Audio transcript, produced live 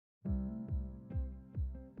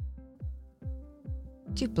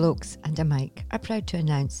Two Blokes and a Mic are proud to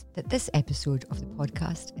announce that this episode of the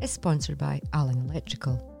podcast is sponsored by Allen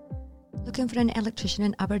Electrical. Looking for an electrician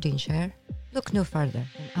in Aberdeenshire? Look no further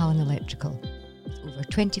than Allen Electrical. With over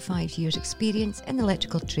 25 years' experience in the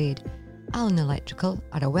electrical trade, Allen Electrical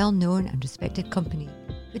are a well-known and respected company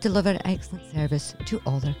who deliver excellent service to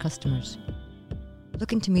all their customers.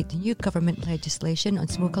 Looking to meet the new government legislation on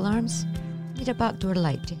smoke alarms? Need a backdoor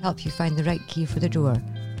light to help you find the right key for the door?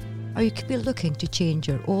 Or you could be looking to change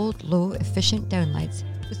your old, low, efficient downlights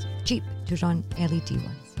with cheap to run LED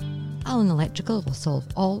ones. Allen Electrical will solve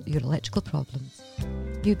all your electrical problems.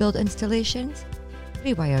 New build installations,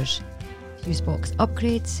 rewires, fuse box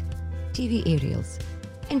upgrades, TV aerials,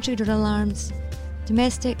 intruder alarms,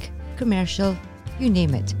 domestic, commercial, you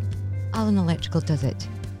name it. Allen Electrical does it.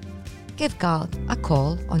 Give Gal a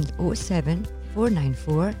call on 07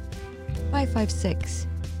 494 556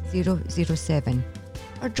 007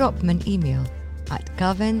 or drop him an email at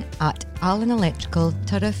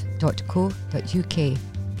gavin@allenelectricalturf.co.uk. You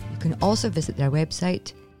can also visit their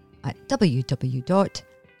website at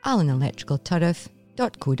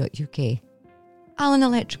www.allenelectricalturf.co.uk. Allen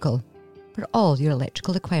Electrical, for all your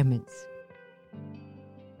electrical requirements.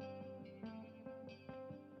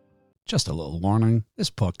 Just a little warning,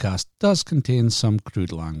 this podcast does contain some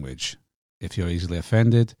crude language. If you're easily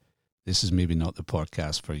offended, this is maybe not the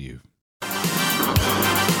podcast for you.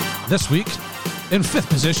 This week, in 5th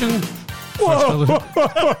position... Whoa! What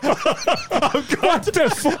the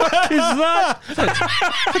fuck is that?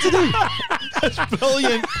 What's it do? That's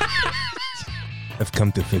brilliant. I've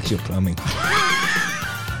come to fix your plumbing.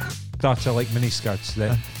 That's like miniskirts.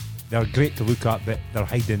 They're great to look at, but they're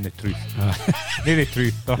hiding the truth. They're the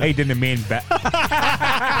truth. They're hiding the main bit.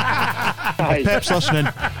 Pep's listening.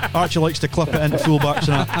 Archie likes to clip it into fullbacks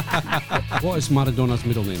and that. What is Maradona's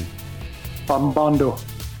middle name? Armando.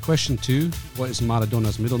 Question 2. What is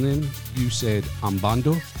Maradona's middle name? You said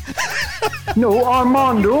Ambando. No,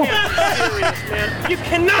 Armando. Serious, man. You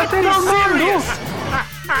cannot be Armando. serious.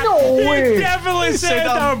 No way. He definitely said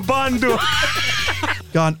Armando.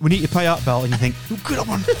 Gone, we need to pay that bill, and you think, you could have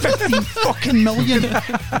won 15 fucking million.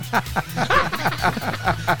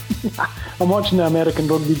 I'm watching the American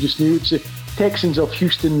rugby just now. It's the Texans of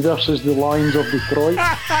Houston versus the Lions of Detroit.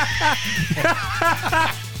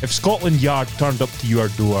 If Scotland Yard turned up to your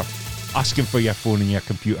door asking for your phone and your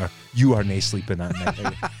computer, you are not sleeping that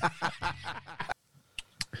night.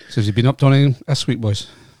 So has he been up to anything this week, boys?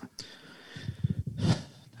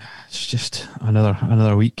 It's just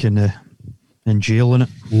another week in jail, innit?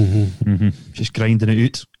 Just grinding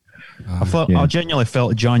it out. I genuinely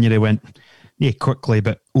felt January went quickly,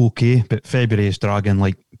 but okay. But February is dragging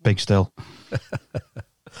like big still.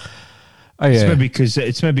 It's maybe because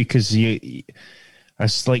you.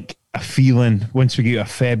 It's like a feeling once we get to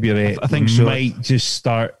February, I think so. Might just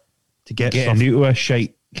start to get getting into a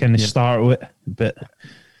shite kind of start with. But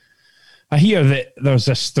I hear that there's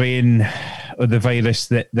a strain of the virus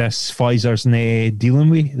that this Pfizer's dealing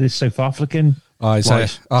with, the South African. It's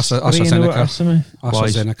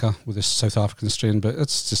AstraZeneca with the South African strain, but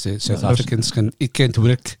it's just the South Africans it can't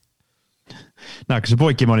work. No, because the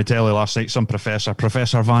boy came on the telly last night, some Professor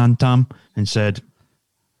Van Tam, and said,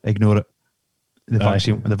 ignore it.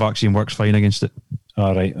 The vaccine works fine against it.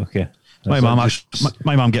 All right, okay. My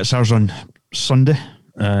mum gets hers on Sunday.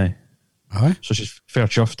 Aye. So she's fair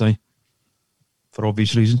chuffed, for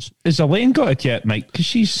obvious reasons. Has Elaine got it yet, Mike? Because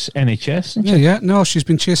she's NHS. Isn't she? Yeah. No, she's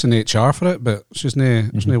been chasing HR for it, but there's no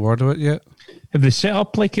word of it yet. Have they set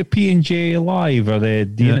up like a P&J Live? Are they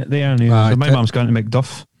doing it there? So my mum's going to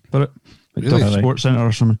Macduff for it. Macduff Really? Sports Centre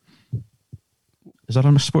or something. Is that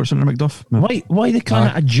a sports centre, Macduff? No. Why they call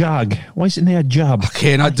it a jag? Why isn't there a jab?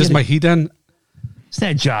 Okay, that does my head in. It's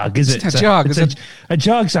not a jag, is it? It's a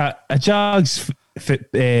jag. A jag's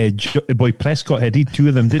boy Prescott had. He 2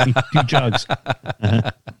 of them, didn't he? 2 jags.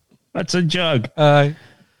 That's a jag.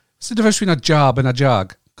 It's the difference between a jab and a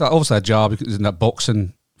jag. Obviously a jab because in that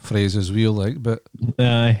boxing phrase as well, like, but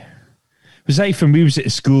was that from we was at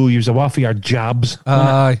school? You was a waffle your jabs.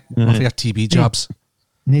 Waffle your TB jabs.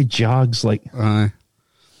 No jags, like.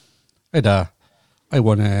 I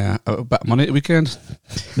won a bit of money at the weekend.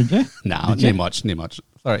 Did you? No, not much.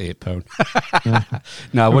 £38.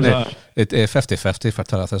 No, I won it at 50-50 for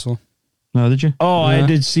Tara Thistle. No, did you? Oh, I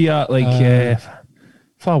did see that. Like, if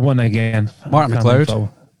I won again, Martin McLeod.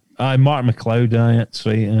 Martin McLeod. That's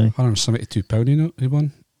right. £172. He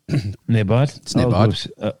won. No bad. It's not bad.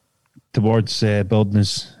 Towards building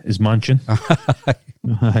his mansion.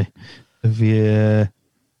 Aye. Have you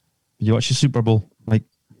watched the Super Bowl? Like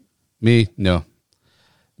me? No.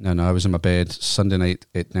 I was in my bed Sunday night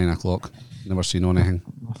at 9 o'clock. Never seen anything.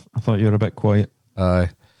 I thought you were a bit quiet. It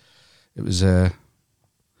was an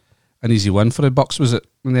easy win for the Bucks, was it,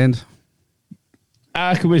 in the end?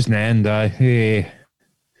 It was in the end.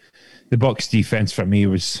 The Bucks defense for me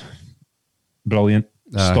was brilliant.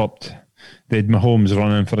 Stopped. They had Mahomes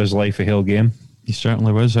running for his life a whole game. He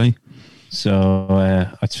certainly was, aye. So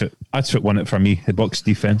that's what won it for me. The Bucks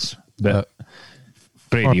defense. But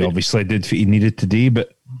Brady obviously did what he needed to do,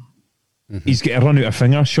 but he's got to run out of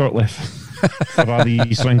fingers shortly for all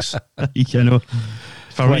these rings. You know,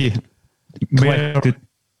 for me,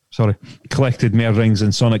 collected more rings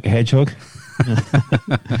than Sonic the Hedgehog.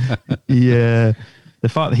 Yeah, the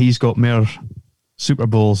fact that he's got more Super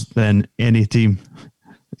Bowls than any team,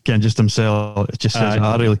 again, just himself, it just says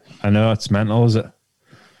really. I know, it's mental, is it?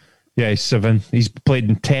 Yeah, he's 7. He's played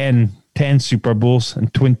in 10 Super Bowls in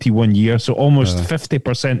 21 years, so almost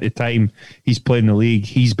 50% of the time he's played in the league,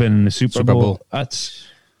 he's been in the Super Bowl. That's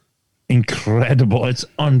incredible. It's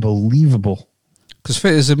unbelievable. Because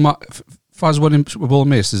Faz winning Super Bowl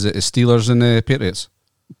miss, is it the Steelers and the Patriots?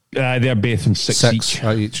 They're both in 6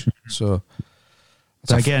 each. So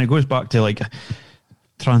again, it goes back to like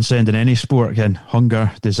transcending any sport. Again,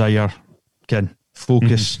 hunger, desire, again,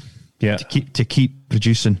 focus. Yeah, to keep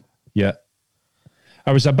producing. Yeah,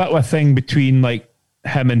 I was a bit of a thing between like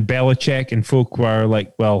him and Belichick, and folk were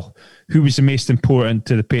like, well, who was the most important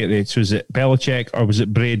to the Patriots? Was it Belichick or was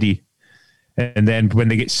it Brady? And then when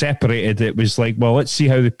they get separated, it was like, well, let's see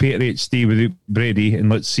how the Patriots stay without Brady, and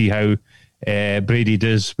let's see how Brady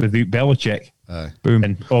does without Belichick. Boom.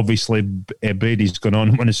 And obviously Brady's gone on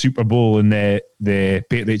and won a Super Bowl, and the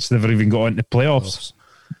Patriots never even got into playoffs.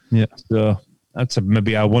 Yeah, so that's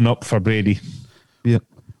maybe a one-up for Brady. Yeah,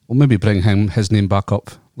 we'll maybe bring his name back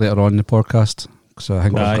up later on in the podcast, because I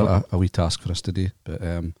think we've got a wee task for us to do. But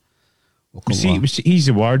he's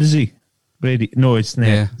the word, is he? Brady? No, it's not.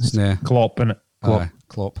 Yeah, it's not. Klopp, innit?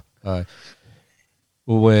 Klopp. Aye.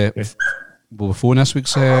 Will we phone this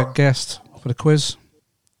week's guest for the quiz?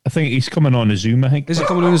 I think he's coming on a Zoom, I think. Is he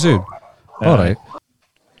coming on a Zoom? All right.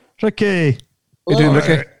 Ricky. How you doing,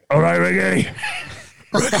 Ricky? All right, Ricky.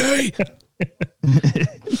 Ricky!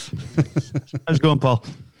 How's it going, Paul?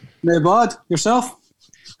 No bad. Yourself?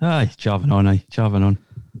 Aye, chaving on.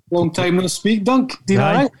 Long time no speak, Dunk. Do you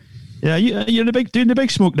know right? Yeah, you're doing the big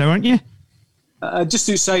smoke now, aren't you? Just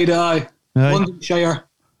outside Londonshire.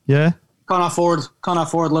 Yeah. Can't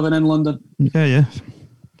afford living in London. Yeah.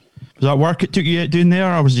 Was that work it took you out doing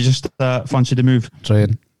there, or was it just fancy to move?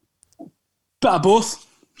 Trying. Bit of both.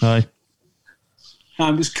 Aye.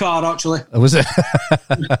 It was car, actually. Was it?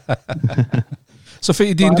 So, what are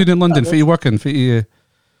you doing in London? What are you working?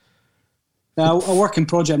 I work in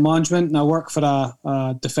project management, and I work for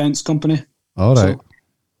a defence company. All right. So,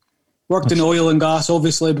 worked in oil and gas,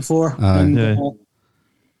 obviously, before.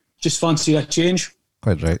 Just fancy a change.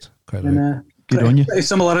 Quite right. Good on you. Pretty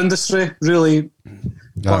similar industry, really.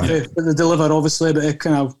 What they deliver, obviously, but it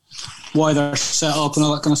kind of why they're set up and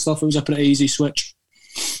all that kind of stuff. It was a pretty easy switch.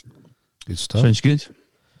 Good stuff. Sounds good.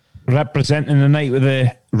 Representing the night with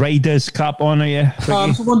the Riders cap on, are you?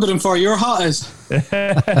 I'm wondering for your hat is.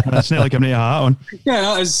 That's not like I'm not a hat on. Yeah,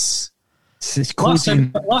 that is. It's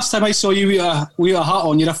last time I saw you with a hat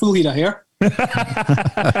on, you had a full head of hair. And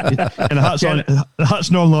the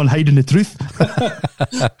hat's not on hiding the truth.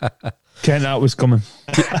 Kent, that was coming.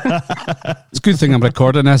 It's a good thing I'm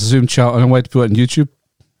recording this Zoom chat and I'm going to put it on YouTube.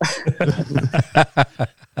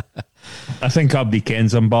 I think Abdi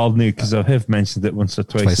Ken's on bald now because I have mentioned it once or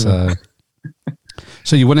twice.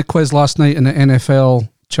 So you won a quiz last night in the NFL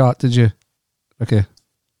chat, did you? Okay.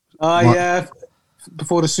 Yeah.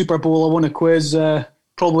 Before the Super Bowl, I won a quiz,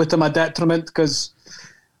 probably to my detriment because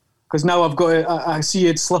now I've got I see you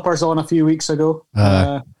had slippers on a few weeks ago,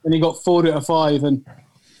 and he got 4 out of 5, and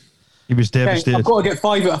he was devastated. I've got to get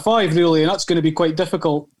 5 out of 5 really, and that's going to be quite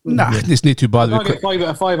difficult. Nah, it's not too bad. If I get 5 out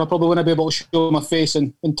of 5, I probably wouldn't be able to show my face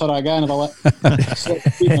in Tara again if I let.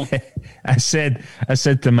 I said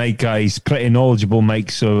to Mike, he's pretty knowledgeable,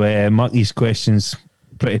 Mike. So mark these questions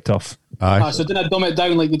pretty tough. So didn't I dumb it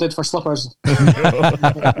down like you did for slippers?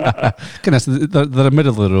 Goodness, they're a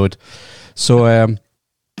middle of the road. So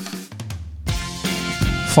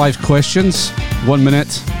 5 questions, 1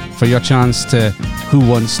 minute for your chance to who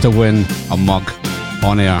wants to win a mug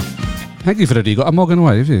on air. I think you've already got a mug in a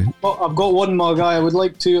way, have you? Well, I've got one mug. I would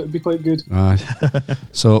like to. It'd be quite good.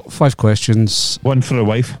 So 5 questions. One for a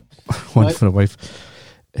wife. One for a wife.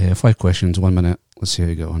 5 questions, 1 minute. Let's see how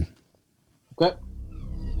you get on. Okay.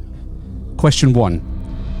 Question 1.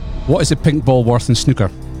 What is a pink ball worth in snooker?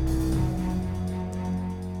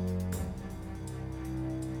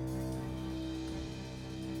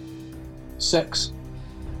 $6.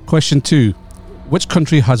 Question 2. which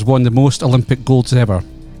country has won the most Olympic golds ever?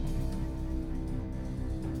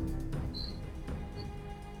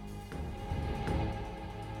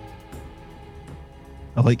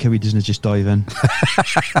 I like how he doesn't just dive in.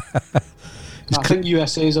 I think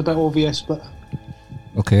USA is a bit obvious, but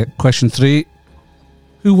Okay, question 3.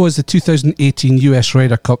 Who was the 2018 US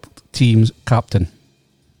Ryder Cup team's captain?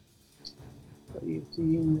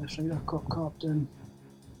 18 Ryder Cup captain.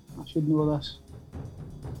 I should know this.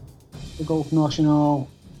 The Golf National.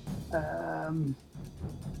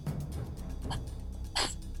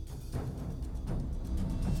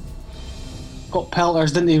 Got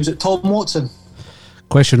pelters, didn't he? Was it Tom Watson?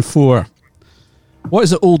 Question 4. What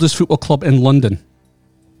is the oldest football club in London?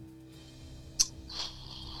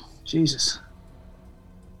 Jesus.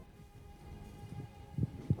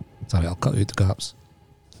 Sorry, I'll cut out the gaps.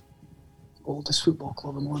 Oldest football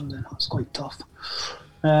club in London. That's quite tough.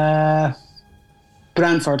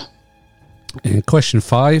 Brentford. And question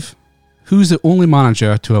 5. Who's the only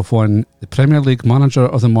manager to have won the Premier League Manager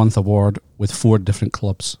of the Month award with 4 different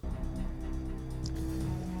clubs?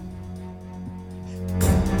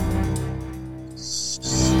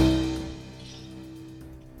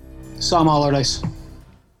 Sam Allardyce.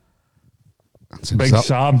 That's Big exact-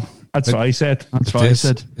 Sam. That's what I said. That's it what I is-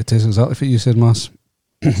 said. It is exactly what you said, Mass.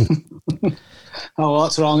 Oh, well,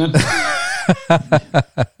 that's wrong then.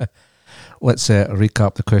 Let's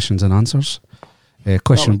recap the questions and answers.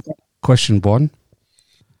 Question 1.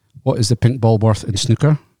 What is the pink ball worth in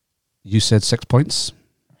snooker? You said 6 points.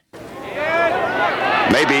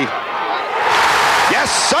 Maybe. Yes,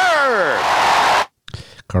 sir!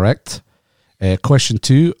 Correct. Question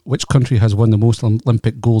 2. Which country has won the most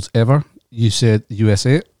Olympic golds ever? You said the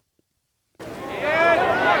USA.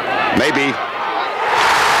 Maybe.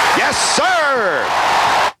 Yes,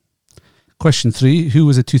 sir! Question 3. Who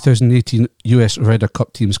was the 2018 US Ryder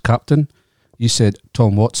Cup team's captain? You said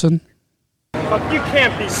Tom Watson. You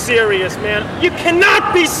can't be serious, man. You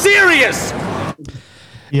cannot be serious!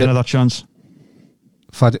 Yeah, another chance.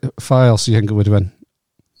 If else you think it would win?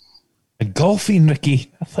 Golfing,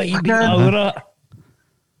 Ricky. I thought you'd be out of that.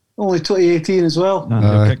 Only 2018 as well.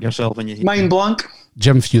 You'll kick yourself when you Mind blank.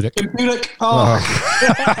 Jim Furyk. Jim Furyk. Oh,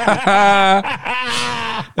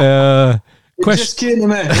 it just came to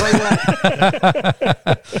me. Right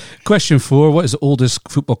there. Question 4. What is the oldest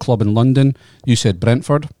football club in London? You said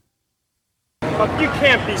Brentford. You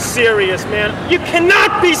can't be serious, man. You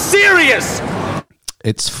cannot be serious!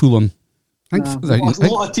 It's Fulham. I There's a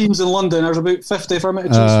lot of teams in London. There's about 50 for me to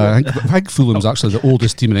choose I from. think Fulham's actually the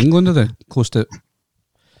oldest team in England, are they? Close to.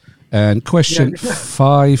 And question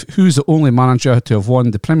 5. Who's the only manager to have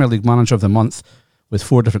won the Premier League Manager of the Month with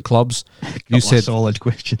 4 different clubs? You said solid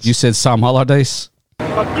questions. You said Sam Allardyce. You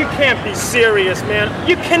can't be serious, man.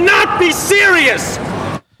 You cannot be serious!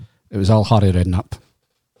 It was all Harry Redknapp.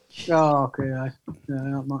 Oh, okay. Aye. Yeah,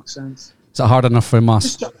 that makes sense. Is that hard enough for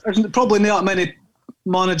Mass? There's probably not many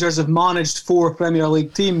managers have managed 4 Premier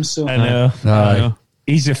League teams. So I know. Aye.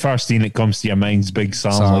 He's the first thing that comes to your mind's Big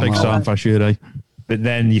Sam. Sam, Big aye. Sam for sure, aye. But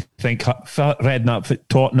then you think Redknapp at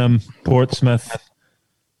Tottenham, Portsmouth,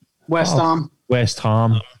 West Ham, West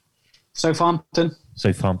Ham, Southampton.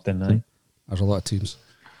 aye. There's a lot of teams.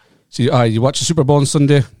 So you watch the Super Bowl on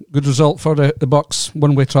Sunday. Good result for the Bucks.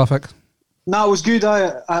 One-way traffic. No, it was good.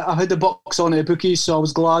 I had the Bucks on at the bookies, so I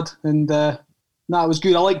was glad. And it was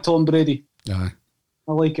good. I like Tom Brady. Aye.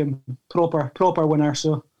 I like him. Proper winner.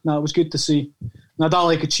 So it was good to see. And I don't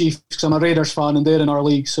like the Chiefs because I'm a Raiders fan and they're in our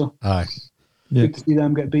league. So Aye. good to see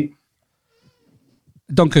them get beat.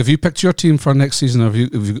 Duncan, have you picked your team for next season? Have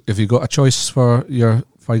you got a choice for you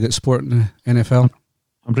get sport in the NFL?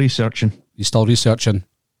 I'm researching. You still researching?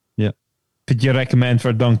 Yeah. Could you recommend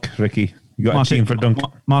for Dunk, Ricky? You got a team for Dunk?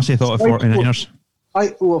 Massey thought of 49ers.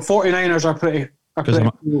 49ers are pretty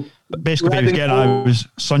cool. Basically, what he was getting at was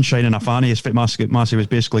sunshine and a fanny. Is what Massey was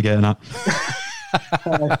basically getting at.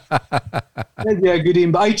 That'd be a good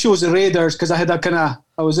team, but I chose the Raiders because I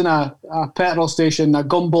was in a petrol station, a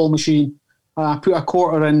gumball machine. I put a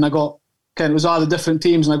quarter in. It was all the different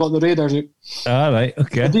teams, and I got the Raiders out. All right,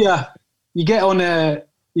 okay. You get on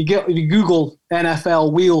you Google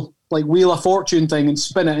NFL wheel of fortune thing and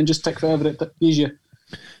spin it and just tick whatever it gives you.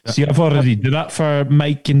 See, I've already did that for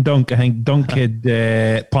Mike and Dunk. I think Dunk had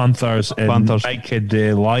Panthers and Mike had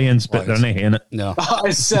Lions, but they're not in it. No.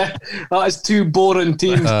 That is 2 boring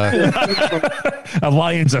teams.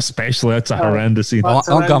 Lions especially, that's a horrendous scene.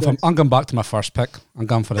 I'm going back to my first pick. I'm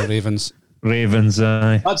going for the Ravens. Ravens,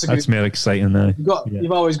 that's more exciting now.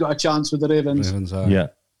 You've always got a chance with the Ravens. Ravens, yeah.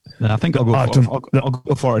 I think I'll go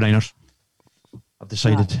 49ers. I've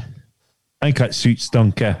decided. I think that suits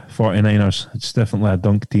Dunk 49ers. It's definitely a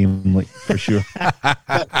Dunk team, like for sure.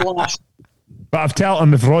 But I've told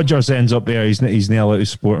him if Rodgers ends up there, he's not allowed to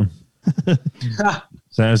support him.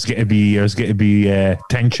 So there's going to be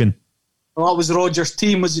tension. Well, that was Rodgers'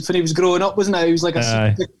 team when he was growing up, wasn't it? He was like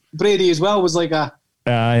Brady as well was like a.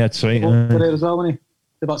 That's right. There as well, wasn't he?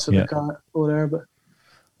 The butts of the car over there, but.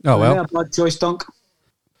 Oh well. Yeah, bad choice, Dunk.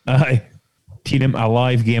 Aye. Team him a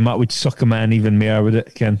live game, that would suck a man even more with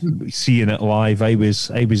it. Seeing it live, I was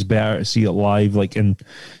better to see it live, like, and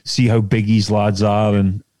see how big these lads are,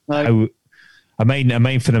 and how. I mind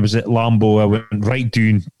when I was at Lambeau, I went right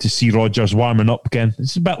down to see Rodgers warming up again.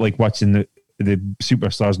 It's a bit like watching the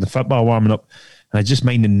superstars in the football warming up, and I just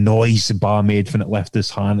mind the noise the bar made when it left his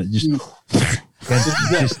hand. It just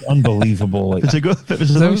unbelievable. Like, was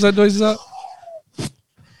that noise? Is that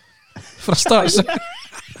for a start?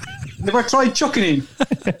 Never tried chucking him.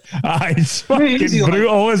 It's fucking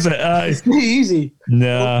brutal, is it? It's not easy.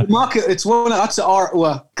 No. The market, that's the art of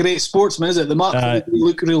a great sportsman, is it? The market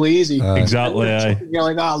look really easy. Exactly. You're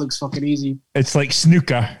like, that looks fucking easy. It's like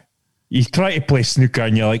snooker. You try to play snooker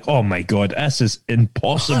and you're like, oh my God, this is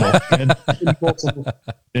impossible. Impossible.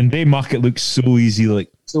 And they make it look so easy.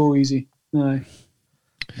 Like so easy. Aye.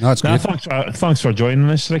 No, it's good. Thanks for joining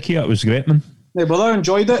us, Ricky. That was great, man. Yeah, but I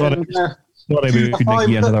enjoyed it. Sorry, we couldn't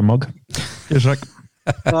get another mug. Cheers, Rick.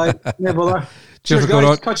 Bye. Yeah, bother. Cheers,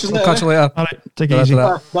 guys. Catch you later. All right, take it easy.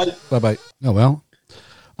 Bye. Oh well.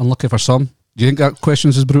 Unlucky for some. Do you think that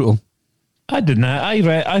questions is brutal? I didn't.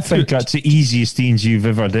 I think that's the easiest things you've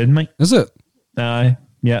ever did, Mike. Is it? Aye.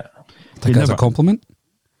 Yeah. I think that's a compliment.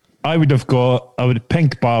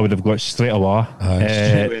 Pink bar would have got straight away.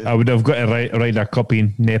 I would have got a Ryder Cup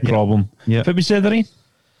in, no problem. Yeah. What was the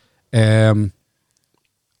other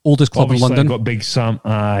Oldest club Obviously in London. I got Big Sam.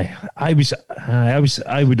 I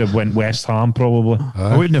would have went West Ham probably.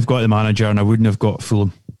 I wouldn't have got the manager, and I wouldn't have got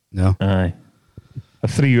Fulham. No. Aye. A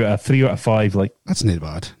 3 out of 5. Like that's not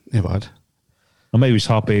bad. Not bad. I'm always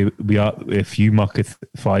happy if you mark a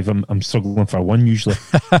 5. I'm struggling for 1 usually.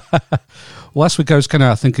 Last week I was kind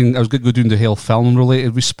of thinking I was going to go doing the whole film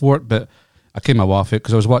related with sport, but I came away off it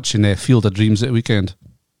because I was watching Field of Dreams at the weekend.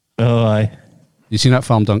 Oh, aye. You seen that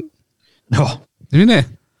film, Dunk? No. Have you not?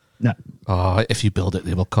 No. Oh, if you build it,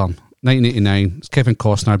 they will come. 1989. It's Kevin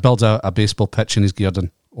Costner builds a baseball pitch in his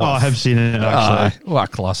garden. I have seen it actually. What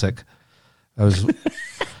a classic! I was.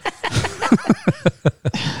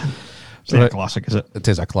 It's a classic, is it? It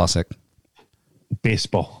is a classic.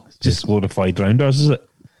 Baseball, just glorified rounders, is it?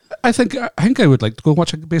 I think I would like to go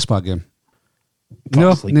watch a baseball game.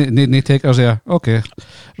 No takers there. Okay,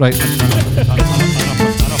 right.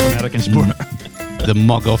 Enough American sport. The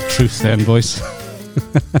mug of truth, then, boys.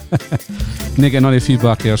 Not getting any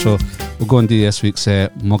feedback here, so we'll go and do this week's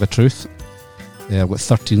mug of truth. I've got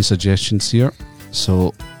 13 suggestions here,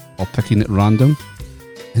 so I'll pick in at random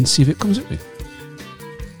and see if it comes at me.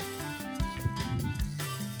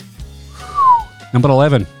 Number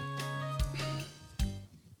 11.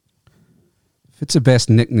 It's the best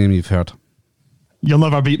nickname you've heard. You'll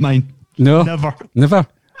never beat mine. No, never.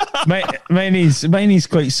 Mine is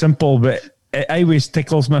quite simple, but it always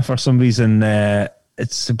tickles me for some reason.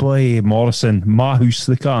 It's the boy Morrison, Mahoose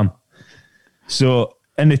the can. So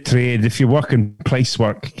in the trade, if you're working price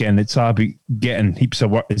work, Ken, it's about getting heaps of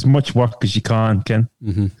work, as much work as you can, Ken.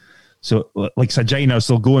 Mm-hmm. So like Saginas,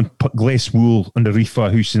 they'll go and put glass wool on the roof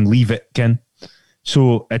of a house and leave it, Ken.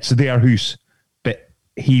 So it's their house, but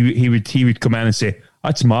he would come in and say,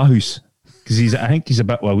 "That's my house," because I think he's a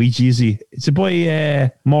bit Luigi, is he? It's a boy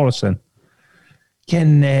Morrison.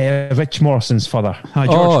 Ken Rich Morrison's father. Hi,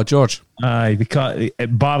 George. Oh, George. Aye,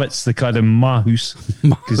 Barrett's the called him my house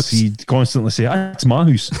because he'd constantly say, "That's my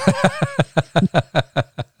house."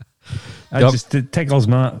 It tickles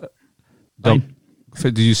me.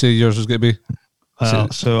 Did you say yours was going to be?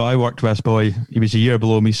 So I worked with this boy. He was a year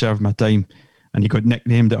below me, served my time, and he got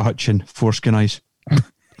nicknamed at Hutchin Foreskin Eyes.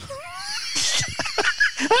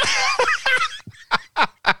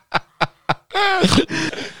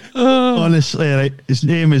 Honestly, right. His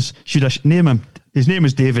name is. Should I name him? His name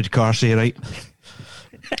is David Carsey, right?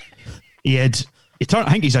 I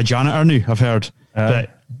think he's a janitor now. I've heard,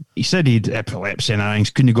 but he said he'd epilepsy and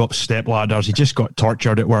things. Couldn't go up step ladders. He just got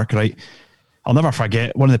tortured at work, right? I'll never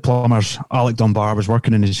forget, one of the plumbers, Alec Dunbar, was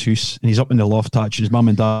working in his house, and he's up in the loft hatch, and his mum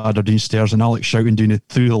and dad are downstairs, and Alec shouting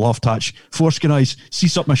through the loft hatch, "Foreskin Eyes,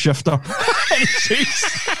 cease up my shifter."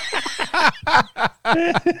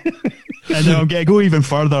 And then I'm going to go even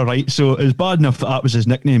further, right? So it was bad enough that was his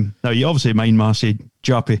nickname. Now, you obviously mind Massey,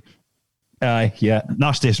 Jappy. Aye, yeah.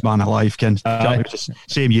 Nastiest man alive, Ken. Jappy was the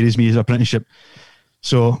same year as me as apprenticeship.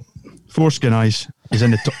 So Foreskin eyes. He's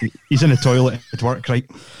in the toilet at work, right?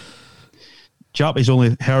 Jappy's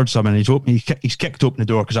only heard something. He's kicked open the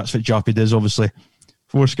door because that's what Jappy does, obviously.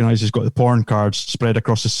 Foreskin eyes has got the porn cards spread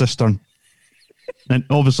across the cistern. And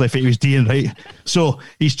obviously, if it was Dean, right? So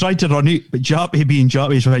he's tried to run out, but Jappy being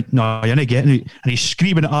Jappy is like, no, you're not getting out. And he's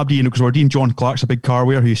screaming at Aberdeen because we're Dean John Clark's a big car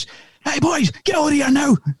wearer who's, hey boys, get out of here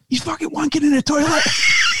now. He's fucking wanking in the toilet.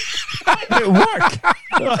 At work.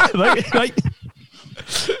 right.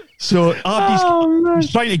 So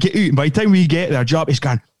Aberdeen's trying to get out. And by the time we get there, Jappy's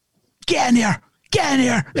going, get in here.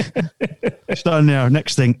 Standing there.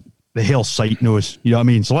 Next thing, the hell site knows. You know what I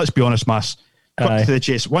mean? So let's be honest, Mass. Cut to the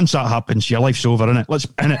chase. Once that happens, your life's over, innit? Let's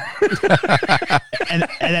in it. and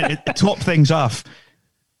then to top things off,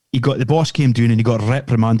 the boss came down and he got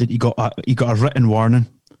reprimanded. He got a written warning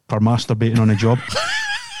for masturbating on a job.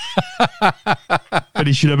 But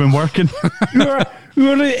he should have been working. Who are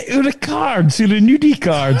the cards? Who are the nudie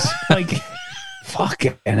cards? Like,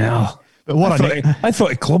 fucking hell. But I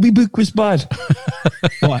thought a clubby book was bad.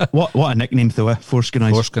 what a nickname though, Foreskin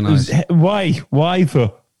Eyes. Foreskin Eyes. Why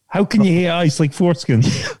though? How can you hate eyes like foreskin?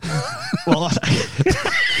 Well,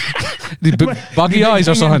 the buggy eyes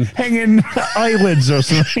or something. Hanging eyelids or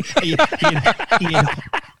something. he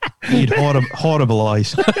had horrible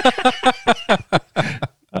eyes.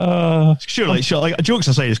 Surely, like, jokes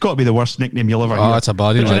aside, it's got to be the worst nickname you'll ever hear. That's a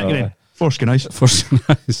bad nickname. Foreskin Eyes. Foreskin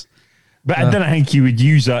Eyes. But I didn't think you would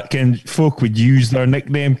use that. Ken, folk would use their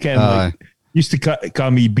nickname. Ken, like, used to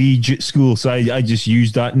call me Beej at school, so I just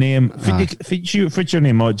used that name. If it's your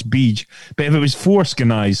name, it's Beej. But if it was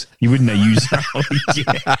Foreskin Eyes, you wouldn't have used that.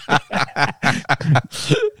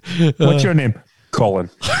 What's your name? Colin.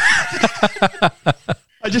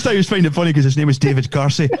 I just thought he was finding it funny because his name was David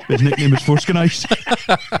Carsey. His nickname was Foreskin Eyes.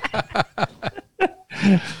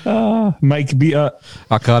 Mike beat it.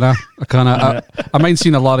 I can't. I mind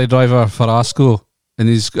seeing a lorry driver for Asco. And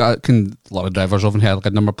he's got, a lot of drivers often had like a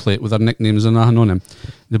number plate with their nicknames and that on him.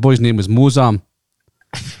 The boy's name was Mozam.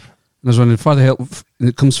 And I was wondering, for the hell, and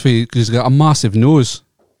it comes for because he's got a massive nose.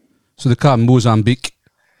 So they call him Mozambique.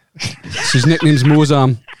 So his nickname's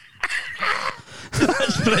Mozam.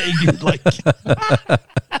 That's pretty good, like.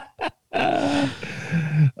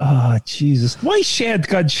 Oh, Jesus. Why Shed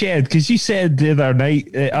got Shed? Because you said the other night,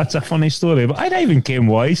 that's a funny story, but I don't even care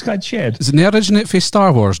why he's got Shed. Isn't the originate for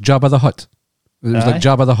Star Wars, Jabba the Hutt? It was like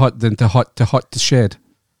Jabba the Hutt, then to Hut to Shed.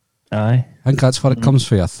 Aye. I think that's where it comes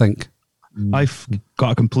from, I think. I've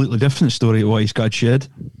got a completely different story of why he's got Shed.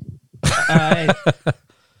 Aye.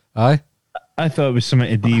 Aye? I thought it was something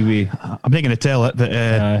to do with... I'm not going to tell it,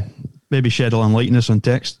 but maybe Shed will enlighten us on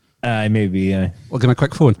text. Aye, maybe, aye. We'll give him a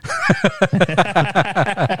quick phone.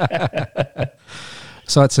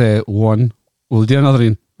 So that's one. We'll do another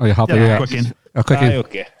one. Are you happy with that? A quick one.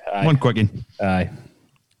 Okay. Aye. One quick one. Aye.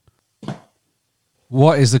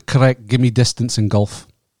 What is the correct gimme distance in golf?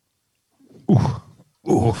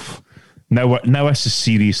 Oof. Now this is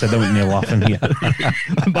serious. I don't want you laughing here.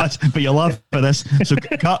 But you laugh at this. So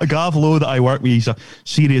Gav Lowe that I work with, he's a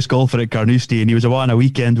serious golfer at Carnoustie, and he was away on a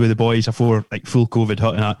weekend with the boys before like full COVID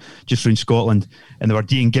hut and that, just around Scotland, and they were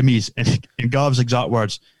doing gimmies, and in Gav's exact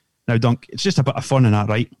words, now Dunk, it's just a bit of fun and that,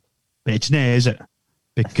 right? But it's not, is it?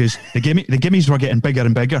 Because the gimmies were getting bigger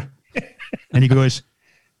and bigger. And he goes,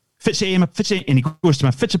 fits aim, and he goes to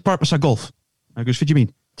me, fits the purpose of golf. I goes, what do you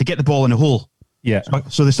mean? To get the ball in the hole. Yeah.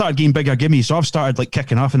 So they started getting bigger gimmies. So I've started like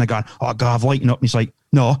kicking off and they're going, oh, Gav, lighten up. And he's like,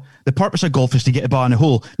 no, the purpose of golf is to get the ball in the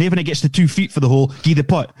hole. And even when it gets to 2 feet for the hole, give the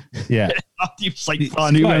putt. Yeah. He's like, he's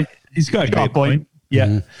got a great point. Yeah.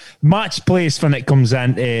 Mm-hmm. Match place when it comes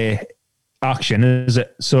into action, is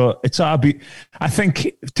it? So it's all about, I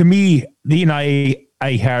think, to me, the one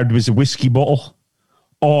I heard was a whiskey bottle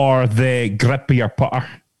or the grip of your putter.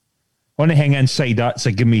 Anything inside that's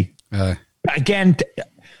a gimme. But again,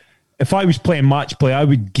 if I was playing match play, I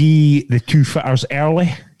would give the 2 footers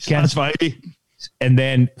early. That's fine. And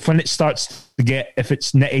then when it starts to get, if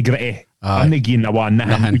it's nitty gritty, I'm not giving the one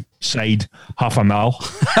outside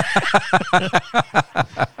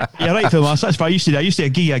 $50,000. You're right, Phil. That's what I used to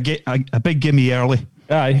give a big gimme early.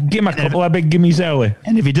 Give him a couple of big gimmies early.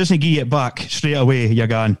 And if he doesn't give it back straight away, you're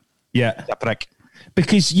going, yeah, a prick.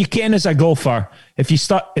 Because you can, as a golfer, if you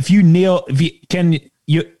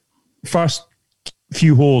first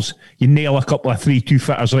few holes, you nail a couple of 3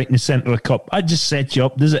 2-footers right in the centre of the cup. I just set you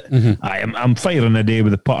up, does it? Mm-hmm. I'm firing a day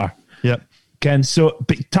with a putter. Yep.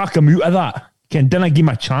 But talk him out of that. Didn't I give him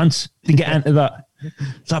a chance to get into that?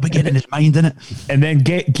 It's about getting in his mind, isn't it? And then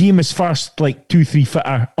give him his first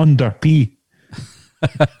 2-3-footer under P.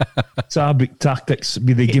 It's all about tactics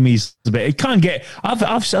with the gimmies. But it can't get.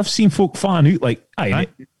 I've seen folk fan out like, I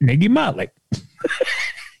niggy Matt like.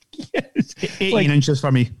 Yeah. 18 inches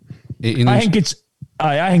for me. 18 I inches.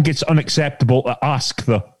 think it's unacceptable to ask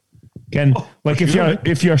though. Ken,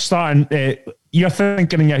 if you're starting, you're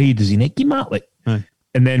thinking in your head, does he naked Matt? Like, Aye.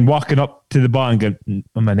 and then walking up to the bar and going,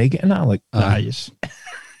 am I naked in that? Like, Yes.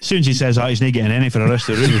 As soon as he says that, he's not getting any for the rest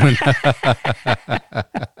of the room.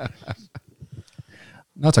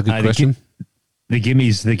 That's a good question. The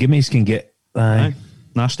gimmies can get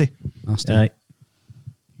Nasty. Aye.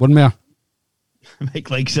 One more. Mike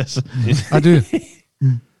likes this. I do.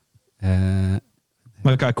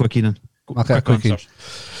 I've got a quickie then. Okay, Quick quickie. answers.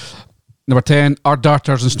 Number 10, are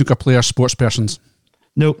darters and snooker players sports persons?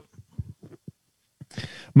 Nope.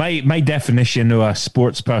 My definition of a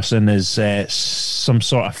sports person is some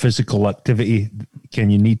sort of physical activity. Can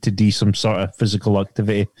you need to do some sort of physical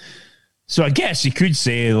activity? So I guess you could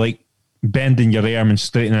say like bending your arm and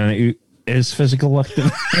straightening it out is physical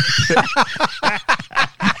activity.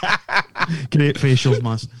 Great facials,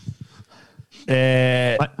 man.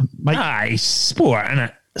 Mike? Aye, sport,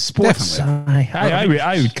 innit? Sports. Aye.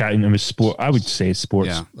 I would count them as sport. I would say sports.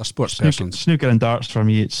 Yeah, they're sports persons. Snooker and darts for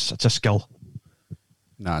me, it's a skill.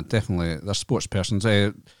 Nah, definitely, they're sports persons.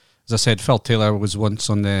 As I said, Phil Taylor was once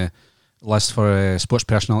on the list for Sports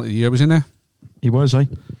Personality of the Year, was he there? He was, aye.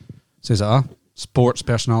 Says that, Sports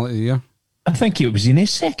Personality of the Year. I think it was in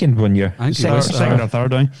his second one year. I think he was. Second or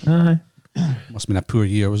third, aye. Aye. Must have been a poor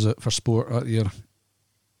year, was it, for sport that year?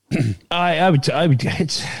 I would.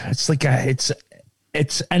 It's like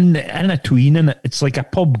it's in a tween, and it's like a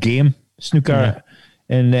pub game, snooker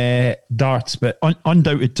and darts, but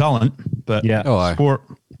Undoubted talent, but yeah, sport,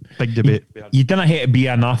 big debate. You didn't hate to be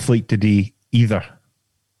an athlete today either.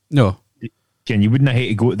 No. Ken, you wouldn't hate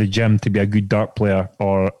to go to the gym to be a good dart player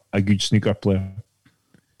or a good snooker player.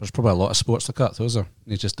 There's probably a lot of sports like that, though, is there?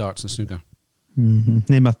 It's just darts and snooker.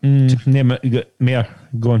 Mm-hmm. Name it, Mayor,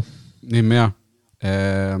 go on. Name more.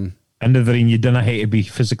 Another thing, you didn't hate to be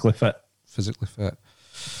physically fit. Physically fit.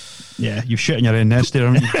 Yeah, you're shitting your own nest there,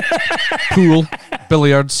 aren't you? Pool,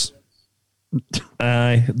 billiards.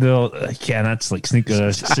 Aye, Ken, that's like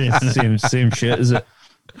snooker. same shit, is it?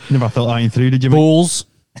 Never thought iron through, did you, mate?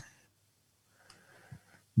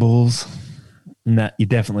 Bowls. Nah, you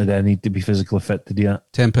definitely don't need to be physically fit to do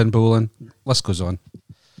that. 10-pin bowling. List goes on.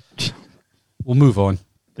 We'll move on.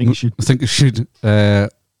 I think you should.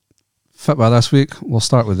 Football this week. We'll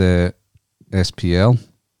start with the SPL.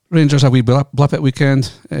 Rangers a wee blip at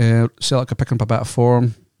weekend. Celtic are picking up a bit of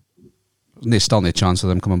form. There's still no chance of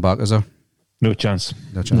them coming back, is there? No chance.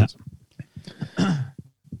 No chance. No.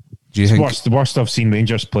 Do you think the worst I've seen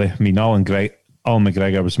Rangers play? I mean, Alan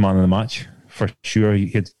McGregor was man of the match for sure. He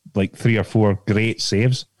had like 3 or 4 great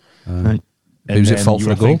saves. Who's at fault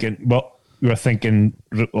for a goal? We were thinking,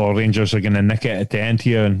 Rangers are going to nick it at the end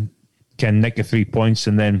here and can nick the 3 points,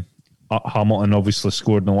 and then Hamilton obviously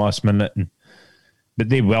scored in the last minute. But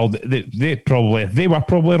they were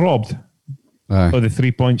probably robbed of the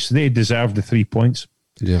 3 points. They deserved the 3 points.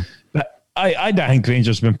 Yeah. But I don't think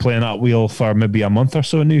Rangers have been playing that wheel for maybe a month or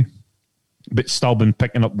so now, but still been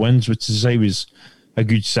picking up wins, which is always a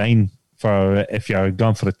good sign for if you're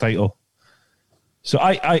going for a title. So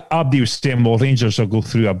Abdi was saying, well, Rangers will go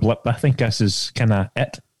through a blip. I think this is kind of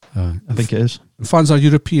it. I think it is. Fans are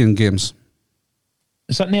European games.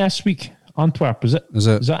 Is that next week? Antwerp, is it? Is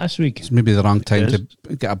it? Is that this week? It's maybe the wrong time to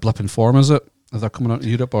get a blip in form, is it? If they're coming out of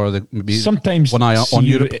Europe, or they maybe sometimes one eye on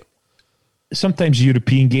Europe. Sometimes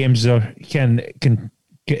European games can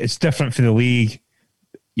it's different for the league.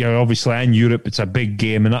 You're obviously in Europe, it's a big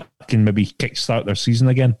game, and that can maybe kickstart their season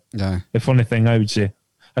again. Yeah. The funny thing, I would say,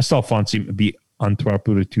 I still fancy him to beat Antwerp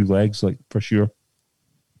with 2 legs, like for sure.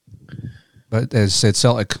 But as I said,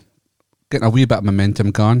 Celtic getting a wee bit of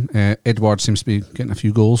momentum gone. Edward seems to be getting a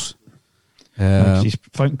few goals. He's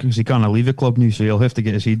because he can't leave the club now, so he'll have to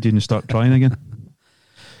get his head down and start trying again.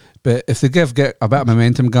 But if they get a bit of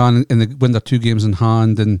momentum going and they win their 2 games in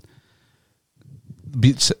hand and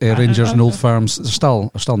beats Rangers and Old Firms, there's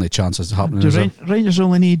still no chances of happening. Do Rangers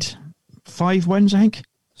only need 5 wins, I think?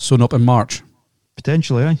 Sewn up in March.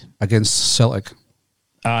 Potentially, aye. Against Celtic.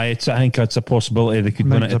 I think it's a possibility they could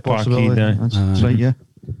win it at Parkhead. That's right, yeah.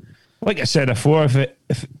 Like I said before,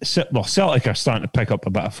 Celtic are starting to pick up a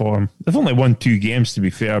bit of form. They've only won 2 games, to be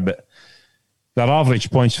fair, but their average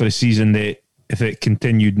points for the season, if it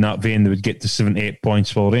continued in that vein, they would get to 78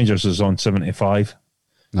 points, while Rangers is on 75.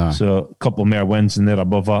 So a couple more wins and they're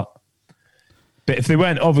above that. But if they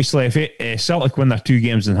went, obviously, if Celtic win their 2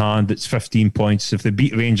 games in hand, it's 15 points. If they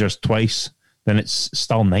beat Rangers twice, then it's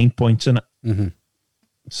still 9 points in it. Mm-hmm.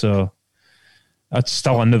 So that's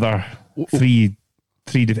still another 3.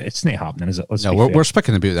 It's not happening, is it? We're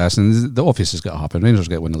speaking about this, and the obvious has got to happen. Rangers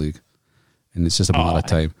get to win the league, and it's just a matter of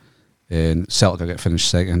time. and Celtic get finished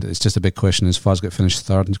second. It's just a big question as far as get finished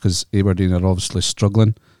third, because Aberdeen are obviously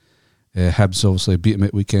struggling. Hibs obviously beat them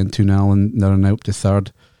at weekend 2-0 and they're now up to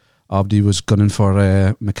third. Abdi was gunning for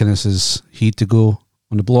McInnes's Heed to go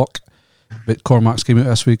on the block, but Cormac's came out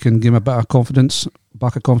this week and gave him a bit of confidence,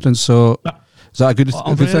 So is that a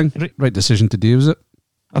good thing? Right decision to do, is it?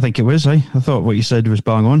 I think it was. I thought what you said was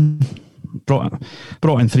bang on.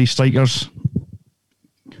 Brought in 3 strikers,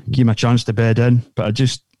 gave him a chance to bed in, but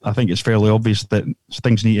I think it's fairly obvious that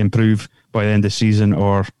things need to improve by the end of the season,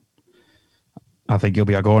 or I think he'll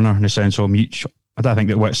be a goner in the sense of I don't think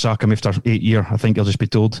that we'll sack him after 8 years. I think he'll just be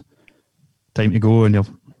told time to go, and he'll.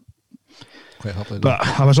 Quite happily. But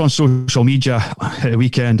I was on social media at the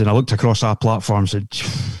weekend and I looked across our platforms, and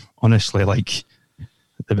honestly, like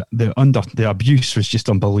the abuse was just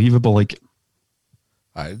unbelievable. Like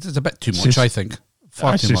it's a bit too much, I think.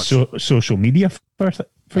 Far too much. Social media for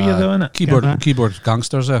you, though, isn't it? Keyboard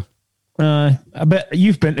gangsters there. I bet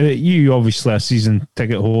you obviously a season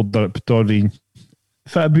ticket holder at Pittodrie.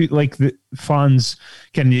 If it about like the fans,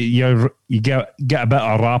 can you get a bit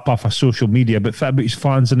of a rap off of social media, but if it about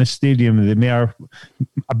fans in the stadium, are they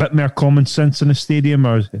a bit more common sense in the stadium,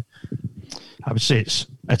 or? I would say it's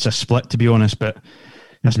a split, to be honest, but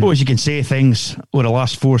I suppose you can say things over the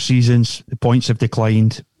last 4 seasons, the points have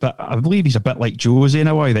declined, but I believe he's a bit like Jose in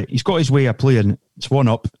a way, that he's got his way of playing. It's one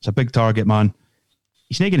up, it's a big target man.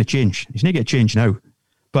 He's not going to change. He's not going to change now.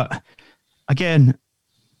 But again,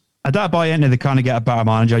 I don't buy into the kind of get a better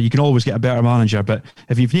manager. You can always get a better manager, but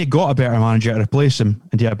if you've not got a better manager to replace him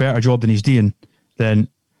and do a better job than he's doing, then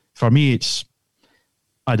for me,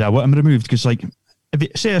 I don't want him removed, because like, if you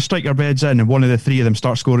say a striker beds in and one of the 3 of them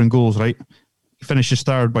start scoring goals, right? He finishes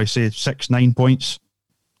third by say 6-9 points,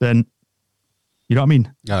 then you know what I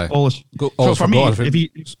mean? So for me,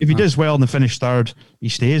 if he does well and finish third, he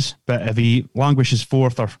stays. But if he languishes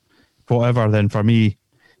fourth or whatever, then for me,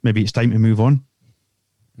 maybe it's time to move on.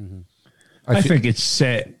 Mm-hmm. I think it's,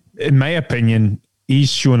 in my opinion,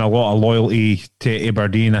 he's shown a lot of loyalty to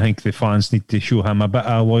Aberdeen. I think the fans need to show him a bit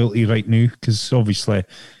of loyalty right now, because obviously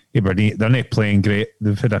Aberdeen, they're not playing great.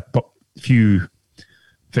 They've had a few,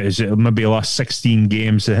 maybe the last 16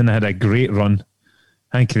 games, they haven't had a great run.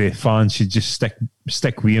 I think the fans should just stick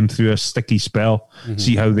with him through a sticky spell,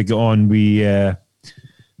 see how they get on with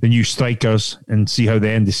the new strikers, and see how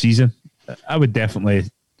they end the season. I would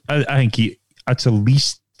definitely, I think that's the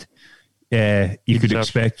least you could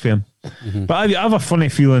expect from him. But I have a funny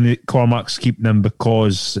feeling that Cormac's keeping him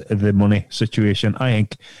because of the money situation. I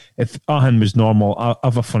think if Ahan was normal, I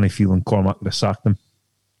have a funny feeling Cormac would have sacked him.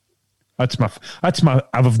 That's my.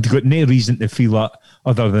 I've got no reason to feel that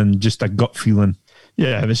other than just a gut feeling.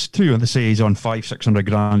 Yeah, if it's true, they say he's on 500-600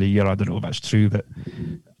 grand a year. I don't know if that's true, but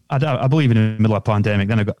I believe in the middle of a pandemic,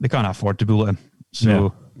 then they can't afford to bullet him.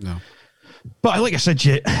 So, no. But like I said,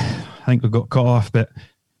 I think we got cut off. But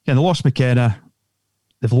yeah, they lost McKenna.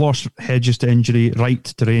 They've lost Hedges to injury, Wright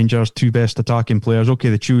to Rangers, 2 best attacking players. Okay,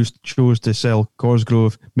 they chose to sell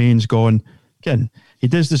Cosgrove. Main's gone. Again, he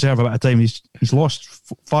does deserve a bit of time. He's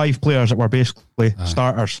lost 5 players that were basically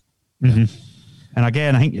starters. Mm-hmm. And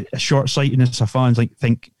again, I think a short-sightedness of fans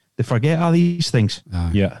think they forget all these things.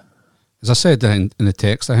 Yeah. As I said in the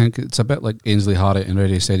text, I think it's a bit like Ainsley Harriott and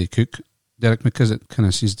Ready Steady Cook, Derek McKissick. Kind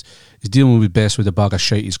of he's dealing with best with the bag of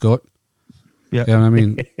shite he's got. Yeah, you know what I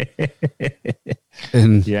mean.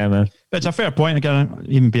 Yeah, man. But it's a fair point. Again,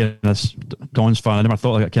 even being a Dons fan, I never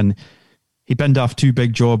thought like it. He binned off 2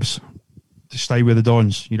 big jobs to stay with the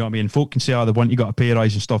Dons. You know what I mean? Folk can say, they want you got a pay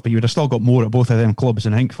rise and stuff, but you would have still got more at both of them clubs,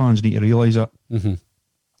 and I think fans need to realise that. Mm-hmm.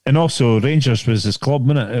 And also, Rangers was his club,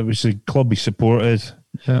 wasn't it? It was the club he supported.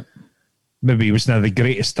 Yeah. Maybe it was not the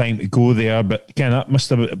greatest time to go there, but again, that must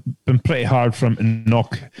have been pretty hard for him to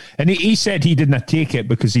knock. And he said he didn't take it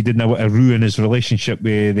because he didn't want to ruin his relationship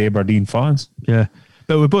with the Aberdeen fans. Yeah.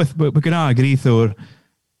 But we can all agree, though,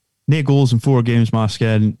 no goals in 4 games,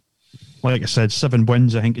 Maskin. Like I said, 7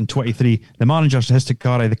 wins, I think, in 23. The manager has to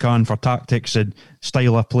carry the can for tactics and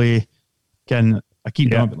style of play. Again,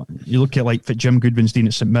 you look at like Jim Goodwin's doing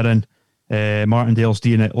at St Mirren, Martindale's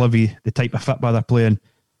doing at Livy, the type of football they're playing.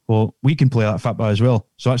 Well, we can play that football as well.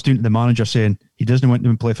 So that's down to the manager saying he doesn't want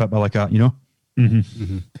them to play football like that, you know? Mm-hmm.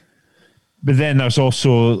 Mm-hmm. But then there's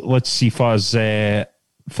also, let's see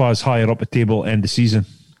Faz higher up the table end the season.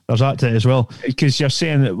 There's that to it as well. Because you're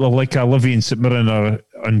saying that, well, like Livy and St Mirren are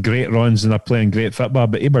on great runs and they're playing great football,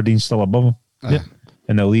 but Aberdeen's still above them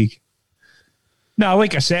in the league. Now,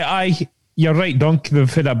 like I said, you're right, Dunk.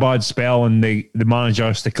 They've had a bad spell and the manager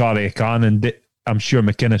has to carry a can, and I'm sure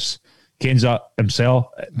McInnes Kane's himself.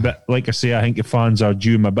 But like I say, I think the fans are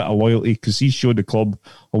due him a bit of loyalty because he showed the club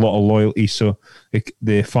a lot of loyalty. So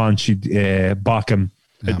the fans should back him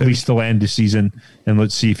at least till the end of the season, and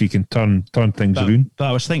let's see if he can turn things around. But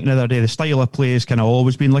I was thinking the other day, the style of play has kind of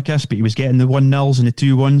always been like this, but he was getting the 1-0s and the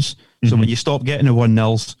 2-1s. So when you stop getting the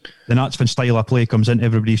 1-0s, then that's when style of play comes into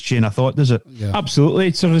everybody's chain of thought, does it? Yeah.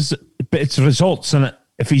 Absolutely. But it's results in it.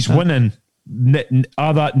 If he's winning,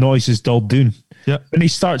 all that noise is dulled down. Yeah. When he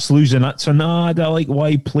starts losing, that's when I like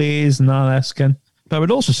why he plays and all that kind. But I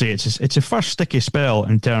would also say it's a first sticky spell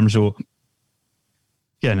in terms of,